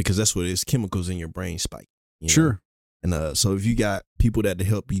 because that's what it is. Chemicals in your brain spike. You know? Sure. And so if you got people that to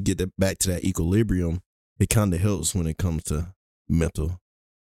help you get back to that equilibrium, it kind of helps when it comes to mental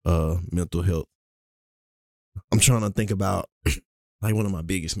health. I'm trying to think about like one of my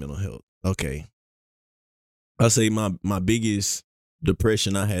biggest mental health. Okay. I'll say my biggest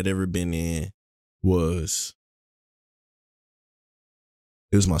depression I had ever been in was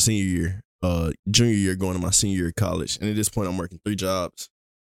my senior year, junior year going to my senior year of college. And at this point I'm working 3 jobs.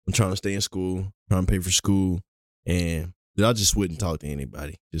 I'm trying to stay in school, trying to pay for school. And I just wouldn't talk to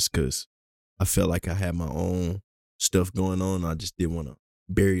anybody just because I felt like I had my own stuff going on. I just didn't want to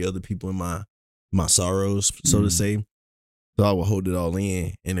bury other people in my sorrows, so to say. So I would hold it all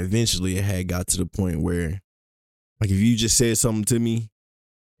in. And eventually it had got to the point where, like, if you just said something to me,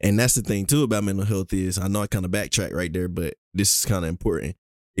 and that's the thing too about mental health is, I know I kind of backtrack right there, but this is kind of important,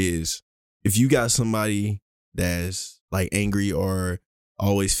 is if you got somebody that's like angry or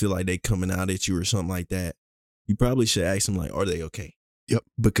always feel like they coming out at you or something like that, you probably should ask them, like, are they okay? Yep.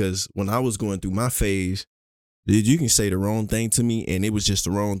 Because when I was going through my phase, dude, you can say the wrong thing to me and it was just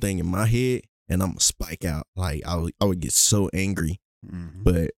the wrong thing in my head and I'm gonna spike out. Like I would get so angry. Mm-hmm.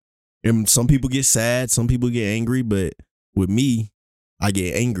 But some people get sad, some people get angry, but with me, I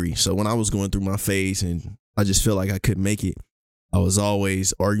get angry. So when I was going through my phase and I just felt like I couldn't make it, I was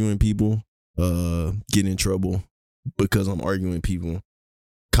always arguing people, getting in trouble because I'm arguing people,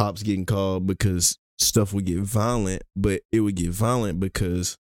 cops getting called because stuff would get violent, but it would get violent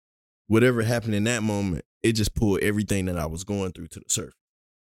because whatever happened in that moment, it just pulled everything that I was going through to the surface.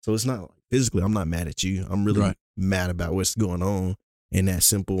 So it's not like physically, I'm not mad at you. I'm really mad about what's going on. And that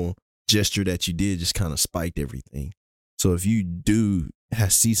simple gesture that you did just kind of spiked everything. So if you do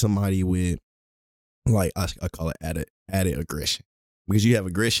see somebody with, like, I call it added aggression, because you have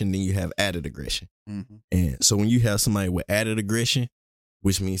aggression, then you have added aggression. Mm-hmm. And so when you have somebody with added aggression,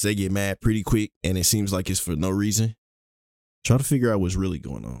 which means they get mad pretty quick and it seems like it's for no reason, try to figure out what's really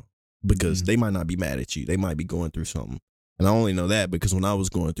going on, because they might not be mad at you. They might be going through something. And I only know that because when I was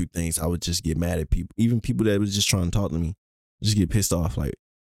going through things, I would just get mad at people, even people that was just trying to talk to me, just get pissed off. Like,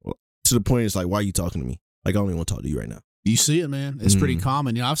 to the point, it's like, why are you talking to me? Like, I don't even want to talk to you right now. You see it, man. It's pretty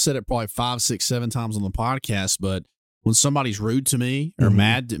common. You know, I've said it probably 5, 6, 7 times on the podcast, but when somebody's rude to me or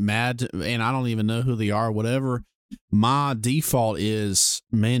mad, and I don't even know who they are or whatever, my default is,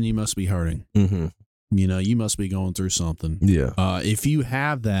 man, you must be hurting. Mm-hmm. You know, you must be going through something. Yeah. If you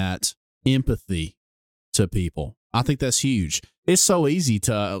have that empathy to people, I think that's huge. It's so easy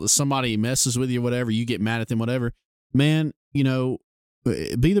to, somebody messes with you, whatever, you get mad at them, whatever. Man, you know,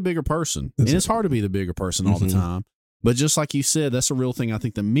 be the bigger person. And it's hard to be the bigger person all the time. But just like you said, that's a real thing. I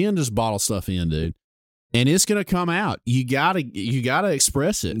think the men just bottle stuff in, dude. And it's going to come out. You gotta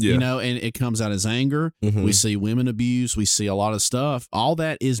express it, you know, and it comes out as anger. We see women abuse. We see a lot of stuff. All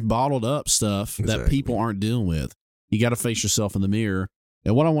that is bottled up stuff that people aren't dealing with. You got to face yourself in the mirror.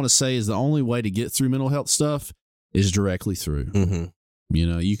 And what I want to say is the only way to get through mental health stuff is directly through. You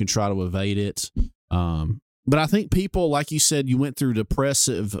know, you can try to evade it. But I think people, like you said, you went through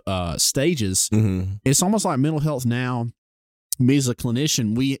depressive stages. It's almost like mental health now. Me as a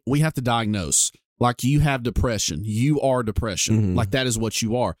clinician, we have to diagnose. Like, you have depression. You are depression. Like, that is what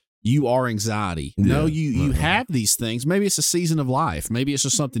you are. You are anxiety. No, you have these things. Maybe it's a season of life. Maybe it's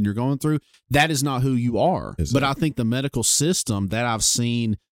just something you're going through. That is not who you are. But I think the medical system that I've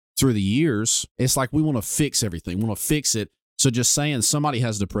seen through the years, it's like we want to fix everything. We want to fix it. So just saying somebody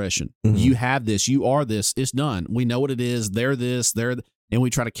has depression, you have this, you are this, it's done. We know what it is. They're this, and we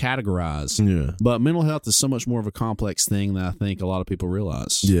try to categorize. Yeah. But mental health is so much more of a complex thing than I think a lot of people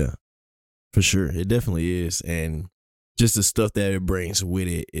realize. Yeah, for sure. It definitely is. And just the stuff that it brings with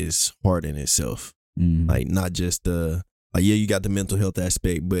it is hard in itself. Like, not just you got the mental health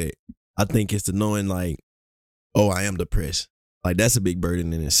aspect, but I think it's the knowing, like, oh, I am depressed. Like, that's a big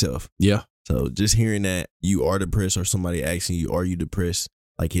burden in itself. Yeah. So just hearing that you are depressed, or somebody asking you, are you depressed?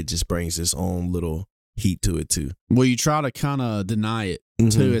 Like, it just brings its own little heat to it too. Well, you try to kind of deny it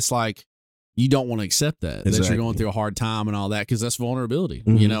too. It's like, you don't want to accept that you're going through a hard time and all that, because that's vulnerability,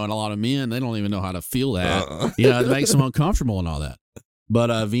 you know, and a lot of men, they don't even know how to feel that. You know, it makes them uncomfortable and all that.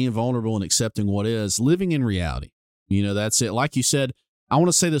 But being vulnerable and accepting what is, living in reality, you know, that's it. Like you said, I want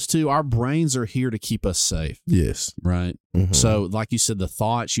to say this too. Our brains are here to keep us safe. Yes. Right. So like you said, the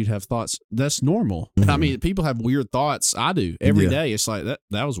thoughts, you'd have thoughts. That's normal. I mean, people have weird thoughts. I do every day. It's like,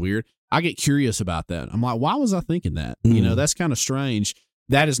 that was weird. I get curious about that. I'm like, why was I thinking that? You know, that's kind of strange.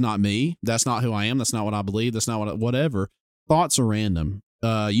 That is not me. That's not who I am. That's not what I believe. That's not whatever. Thoughts are random.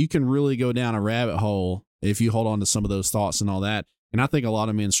 You can really go down a rabbit hole if you hold on to some of those thoughts and all that. And I think a lot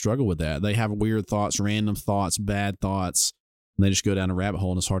of men struggle with that. They have weird thoughts, random thoughts, bad thoughts. and they just go down a rabbit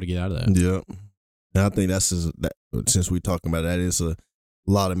hole, and it's hard to get out of that. Yeah. And I think since we're talking about that, is a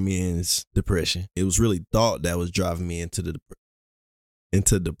lot of men's depression. It was really thought that was driving me into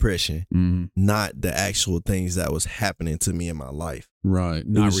depression, not the actual things that was happening to me in my life. Right.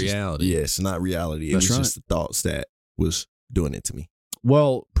 Not reality. Yes, not reality. That's it was just the thoughts that was doing it to me.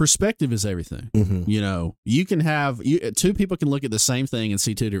 Well, perspective is everything. Mm-hmm. You know, you can have two people can look at the same thing and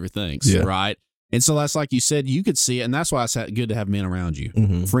see two different things, right? And so that's like you said, you could see it, and that's why it's good to have men around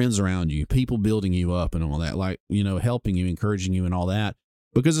you, friends around you, people building you up and all that, like, you know, helping you, encouraging you and all that,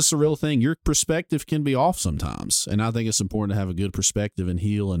 because it's a real thing. Your perspective can be off sometimes, and I think it's important to have a good perspective and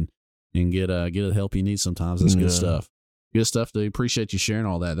heal and get the help you need sometimes. That's good stuff. Good stuff, dude. Appreciate you sharing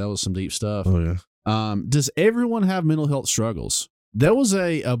all that. That was some deep stuff. Oh, yeah. Does everyone have mental health struggles? There was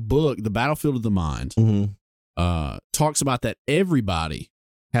a book, The Battlefield of the Mind, talks about that everybody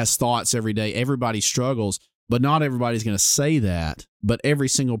has thoughts every day. Everybody struggles, but not everybody's going to say that. But every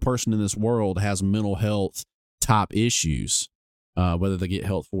single person in this world has mental health type issues. Whether they get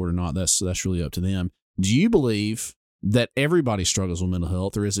help for it or not, that's really up to them. Do you believe that everybody struggles with mental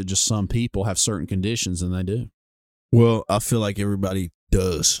health, or is it just some people have certain conditions and they do? Well, I feel like everybody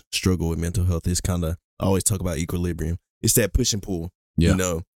does struggle with mental health. It's kind of, I always talk about equilibrium. It's that push and pull, you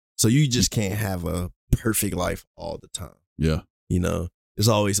know? So you just can't have a perfect life all the time. Yeah. You know, there's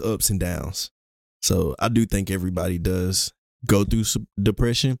always ups and downs. So I do think everybody does go through some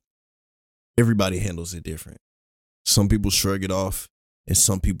depression. Everybody handles it different. Some people shrug it off, and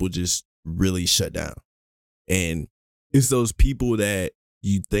some people just really shut down. And it's those people that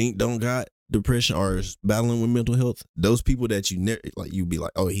you think don't got depression or is battling with mental health. Those people that you'd be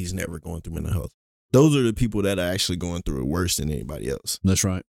like, oh, he's never going through mental health. Those are the people that are actually going through it worse than anybody else. That's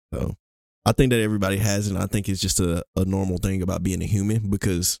right. So I think that everybody has it, and I think it's just a normal thing about being a human,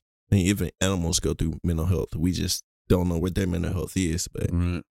 because I mean, even animals go through mental health. We just don't know what their mental health is. But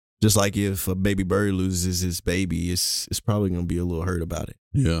just like if a baby bird loses his baby, it's probably going to be a little hurt about it.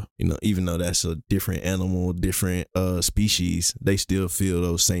 Yeah. You know, even though that's a different animal, different species, they still feel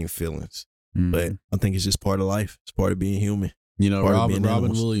those same feelings. But I think it's just part of life. It's part of being human. You know, Robin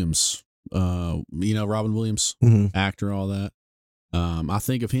Williams, actor, all that. I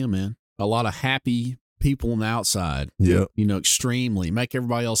think of him, man. A lot of happy people on the outside. Yeah. You know, extremely make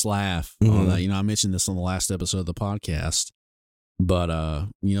everybody else laugh. All that. You know, I mentioned this on the last episode of the podcast. But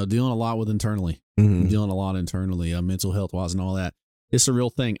you know, dealing a lot with internally, mental health wise and all that. It's a real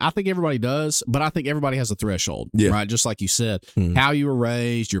thing. I think everybody does, but I think everybody has a threshold, right? Just like you said, how you were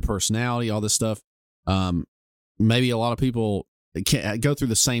raised, your personality, all this stuff. Maybe a lot of people can't go through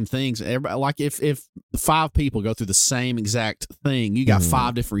the same things. Everybody, like if 5 people go through the same exact thing, you got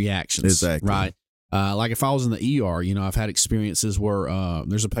 5 different reactions, exactly, right? Like if I was in the ER, you know, I've had experiences where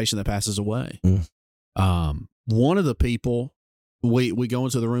there's a patient that passes away. One of the people, we go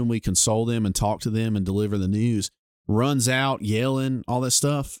into the room, we console them and talk to them and deliver the news, runs out yelling, all that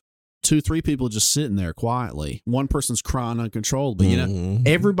stuff. 2-3 people just sitting there quietly. One person's crying uncontrollably. You know,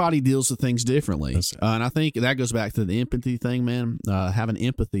 everybody deals with things differently. And I think that goes back to the empathy thing, man. Having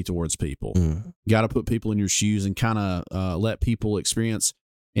empathy towards people. Got to put people in your shoes and kind of let people experience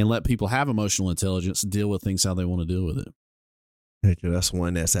and let people have emotional intelligence to deal with things how they want to deal with it. Heck, that's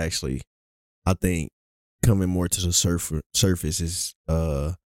one that's actually, I think, coming more to the surface is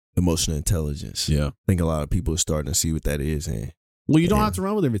emotional intelligence. Yeah. I think a lot of people are starting to see what that is. And well, you don't have to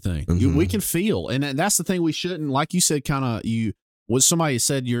run with everything. We can feel. And that's the thing we shouldn't, like you said, what somebody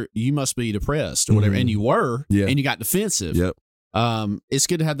said, you must be depressed or whatever. And you were, and you got defensive. Yep. It's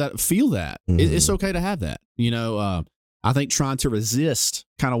good to have that, feel that. It's okay to have that. You know, I think trying to resist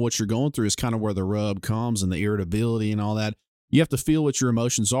kind of what you're going through is kind of where the rub comes and the irritability and all that. You have to feel what your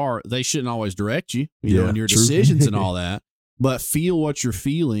emotions are. They shouldn't always direct you, you know, in your decisions and all that, but feel what you're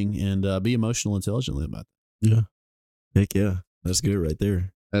feeling and be emotional intelligently about that. Yeah. Heck yeah. That's good right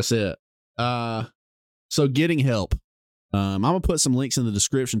there. That's it. So getting help. I'm going to put some links in the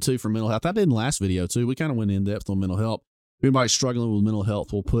description too for mental health. I did in the last video too. We kind of went in depth on mental health. If anybody's struggling with mental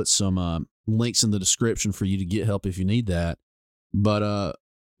health, we'll put some links in the description for you to get help if you need that. But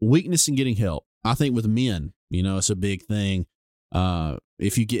weakness in getting help. I think with men, you know, it's a big thing.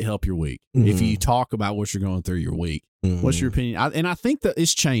 If you get help, you're weak. If you talk about what you're going through, you're weak. What's your opinion? I think that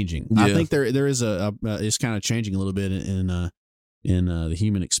it's changing. Yeah. I think there is it's kind of changing a little bit in the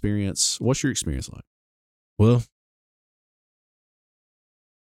human experience. What's your experience like? Well,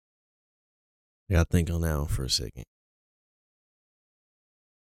 I gotta think on that one for a second.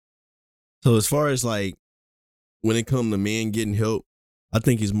 So as far as like when it comes to men getting help, I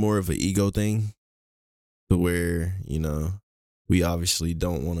think it's more of an ego thing, to where, you know, we obviously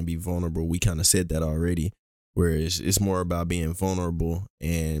don't want to be vulnerable. We kind of said that already. Whereas it's more about being vulnerable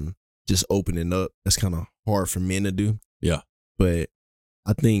and just opening up. That's kind of hard for men to do. Yeah. But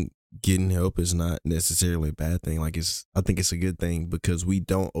I think getting help is not necessarily a bad thing. Like I think it's a good thing because we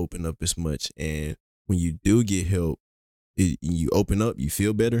don't open up as much. And when you do get help, you open up, you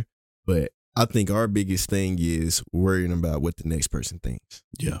feel better. But I think our biggest thing is worrying about what the next person thinks.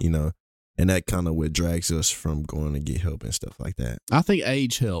 Yeah. You know, and that kind of what drags us from going to get help and stuff like that. I think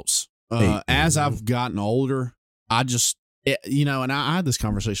age helps. As I've gotten older, I just, and I had this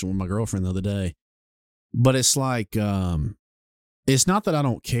conversation with my girlfriend the other day, but it's like, it's not that I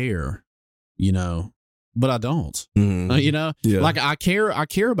don't care, but I don't, Yeah. like I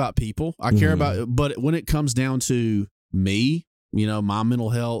care about people. I care about, but when it comes down to me, my mental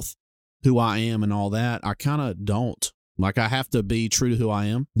health, who I am and all that, I kind of don't. Like I have to be true to who I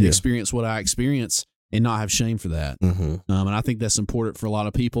am, experience what I experience, and not have shame for that. And I think that's important for a lot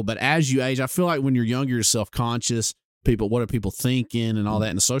of people. But as you age, I feel like when you're younger, you're self-conscious. What are people thinking and all that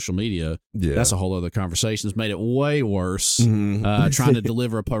in the social media? Yeah. That's a whole other conversation. It's made it way worse, trying to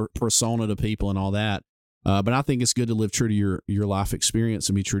deliver a persona to people and all that. But I think it's good to live true to your life experience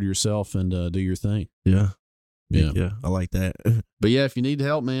and be true to yourself and do your thing. Yeah. Yeah, I like that. But yeah, if you need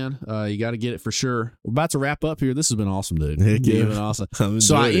help, man, you got to get it for sure. We're about to wrap up here. This has been awesome, dude. Heck yeah. It's been awesome.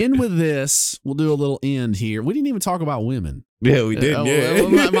 So I end with this. We'll do a little end here. We didn't even talk about women. Yeah, we did.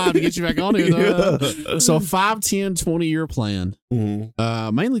 We might have to get you back on here, though. Yeah. So 5, 10, 20-year plan.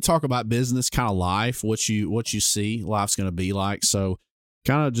 Mainly talk about business, kind of life, what you see life's going to be like. So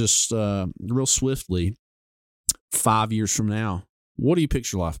kind of just real swiftly, 5 years from now, what do you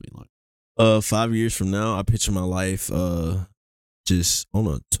picture life being like? 5 years from now, I picture my life just on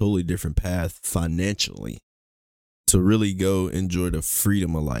a totally different path financially to really go enjoy the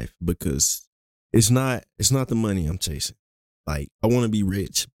freedom of life, because it's not the money I'm chasing. Like, I want to be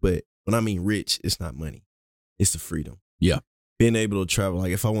rich, but when I mean rich, it's not money. It's the freedom. Yeah. Being able to travel.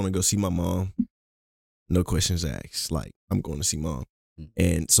 Like, if I want to go see my mom, no questions asked. Like, I'm going to see mom.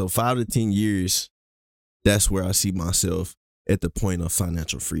 And so 5 to 10 years, that's where I see myself at the point of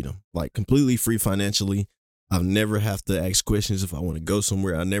financial freedom, like completely free financially. I'll never have to ask questions if I want to go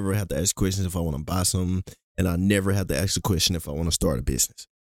somewhere. I never have to ask questions if I want to buy something. And I never have to ask the question if I want to start a business.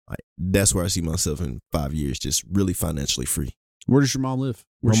 Like, that's where I see myself in 5 years, just really financially free. Where does your mom live?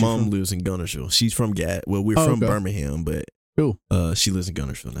 My mom lives in Gunnersville. She's from we're from Birmingham, but cool. She lives in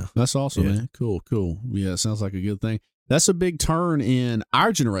Gunnersville now. That's awesome, man. Cool. Yeah, it sounds like a good thing. That's a big turn in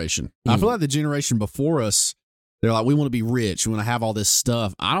our generation. I feel like the generation before us, they're like, we want to be rich. We want to have all this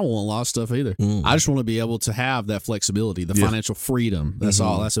stuff. I don't want a lot of stuff either. I just want to be able to have that flexibility, the financial freedom. That's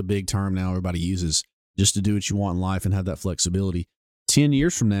all. That's a big term now everybody uses, just to do what you want in life and have that flexibility. 10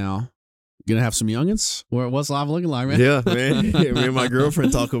 years from now, going to have some youngins? What's life looking like, man? Yeah, man. Me and my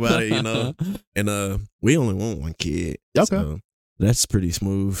girlfriend talk about it, and we only want one kid. Okay. So that's pretty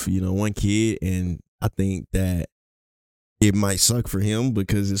smooth, one kid. And I think that it might suck for him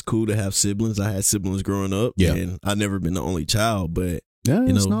because it's cool to have siblings. I had siblings growing up, and I've never been the only child, but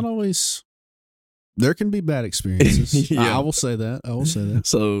it's not always. There can be bad experiences. I will say that.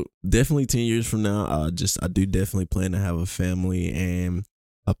 So definitely 10 years from now, I do definitely plan to have a family, and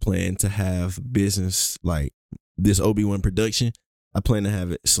I plan to have business like this OB1 production. I plan to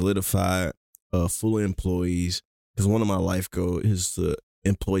have it solidified, full of employees, because one of my life goals is to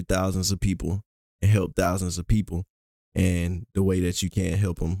employ thousands of people and help thousands of people. And the way that you can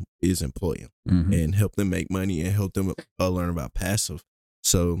help them is employ them and help them make money and help them learn about passive.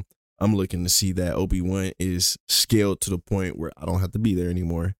 So I'm looking to see that OB1 is scaled to the point where I don't have to be there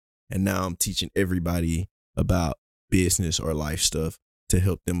anymore. And now I'm teaching everybody about business or life stuff to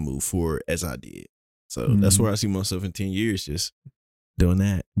help them move forward as I did. So that's where I see myself in 10 years, just doing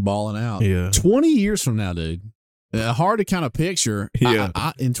that. Balling out. Yeah. 20 years from now, dude. Hard to kind of picture. Yeah.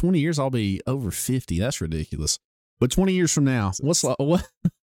 In 20 years, I'll be over 50. That's ridiculous. But 20 years from now, what?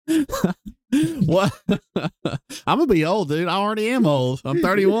 What? I'm going to be old, dude. I already am old. I'm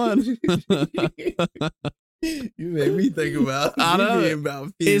 31. You made me think about I know. being about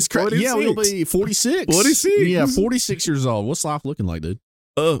 50, it's crazy. Yeah, we'll be 46. 46. Yeah, 46 years old. What's life looking like, dude?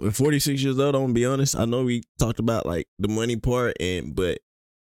 At 46 years old, I'm going to be honest. I know we talked about like the money part, but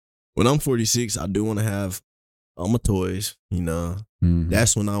when I'm 46, I do want to have all my toys,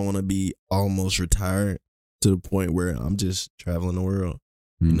 That's when I want to be almost retired, to the point where I'm just traveling the world,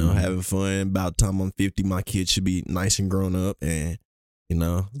 having fun. About the time I'm 50, my kids should be nice and grown up, and,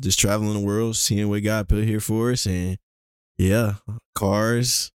 just traveling the world, seeing what God put here for us. And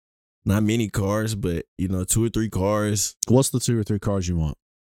cars, not many cars, but, 2 or 3 cars. What's the 2 or 3 cars you want?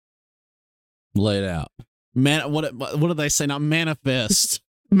 Lay it out. Man, what do they say? Not manifest.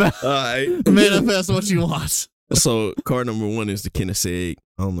 All right. Manifest what you want. So car number 1 is the Koenigsegg.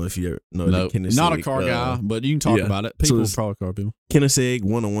 I don't know if you ever know the Koenigsegg. Not a car guy, but you can talk about it. People probably car people. Koenigsegg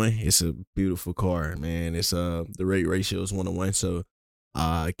 101. It's a beautiful car, man. It's the rate ratio is 101. So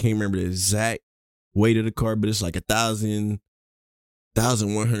I can't remember the exact weight of the car, but it's like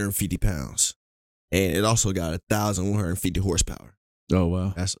 1,150 pounds, and it also got 1,150 horsepower. Oh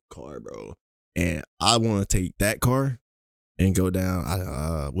wow, that's a car, bro. And I want to take that car and go down.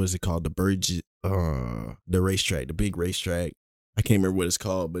 What is it called? The racetrack, the big racetrack. I can't remember what it's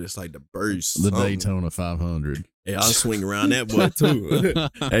called, but it's like the Burst. The Daytona 500. Yeah, I'll swing around that boy too.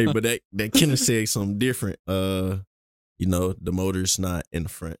 Hey, but that Koenigsegg something different. The motor's not in the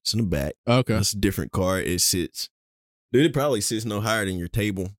front; it's in the back. Okay, it's a different car. It sits. Dude, it probably sits no higher than your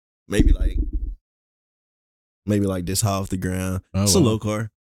table. Maybe like this high off the ground. Oh, it's a low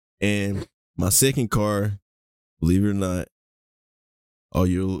car. And my second car, believe it or not,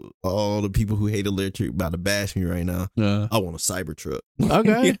 all the people who hate electric about to bash me right now. I want a Cybertruck.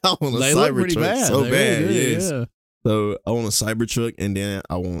 Okay. I want a Cybertruck so bad. Yes. Yeah. So I want a Cybertruck, and then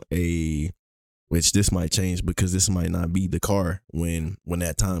I want which this might change because this might not be the car when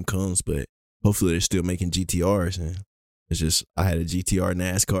that time comes, but hopefully they're still making GTRs. And it's just, I had a GTR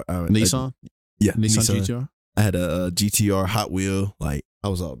NASCAR. Nissan? Nissan GTR? I had a GTR Hot Wheel. Like, I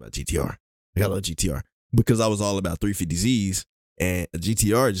was all about GTR. I got a GTR because I was all about 350Zs, and a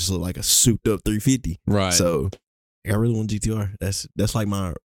GTR just looked like a souped up 350. Right. So I really want a GTR. That's like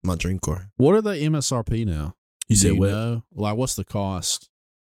my dream car. What are the MSRP now? You said what? Know? Like, what's the cost?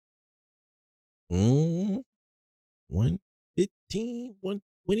 115,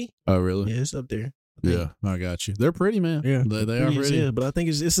 120. Oh, really? Yeah, it's up there. Yeah, I got you. They're pretty, man. Yeah, they are pretty. Yeah, but I think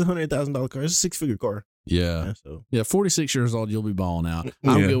it's a $100,000 car. It's a 6-figure car. Yeah. So 46 years old, you'll be balling out.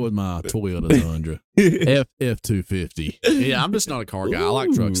 I'm good with my Toyota Tundra. F250. Yeah, I'm just not a car guy. I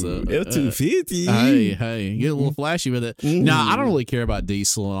like trucks though. F250. Hey, get a little flashy with it. Nah, I don't really care about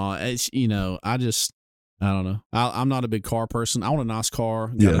diesel and all. It's, I don't know. I'm not a big car person. I want a nice car,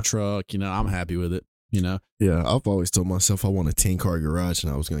 got a truck. I'm happy with it. Yeah, I've always told myself I want a 10-car garage,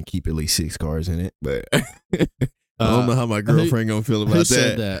 and I was going to keep at least 6 cars in it. But I don't know how my girlfriend going to feel about who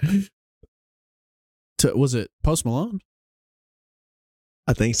said that. Was it Post Malone?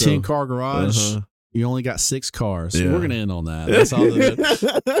 I think so. 10-car garage. You only got 6 cars. Yeah. We're going to end on that. That's all I'm going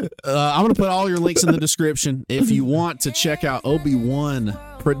to put all your links in the description. If you want to check out Obi-Wan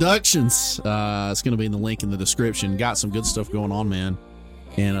Productions, it's going to be in the link in the description. Got some good stuff going on, man.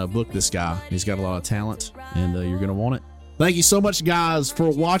 And book this guy. He's got a lot of talent, and you're going to want it. Thank you so much, guys, for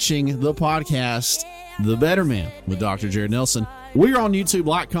watching the podcast, The Better Man with Dr. Jared Nelson. We're on YouTube.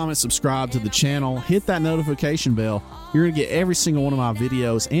 Like, comment, subscribe to the channel. Hit that notification bell. You're going to get every single one of my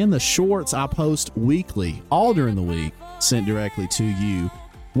videos and the shorts I post weekly, all during the week, sent directly to you.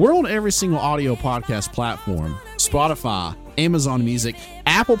 We're on every single audio podcast platform: Spotify, Amazon Music,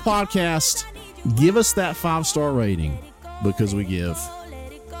 Apple Podcast. Give us that 5-star rating because we give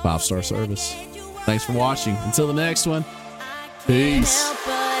 5-star service. Thanks for watching. Until the next one, peace.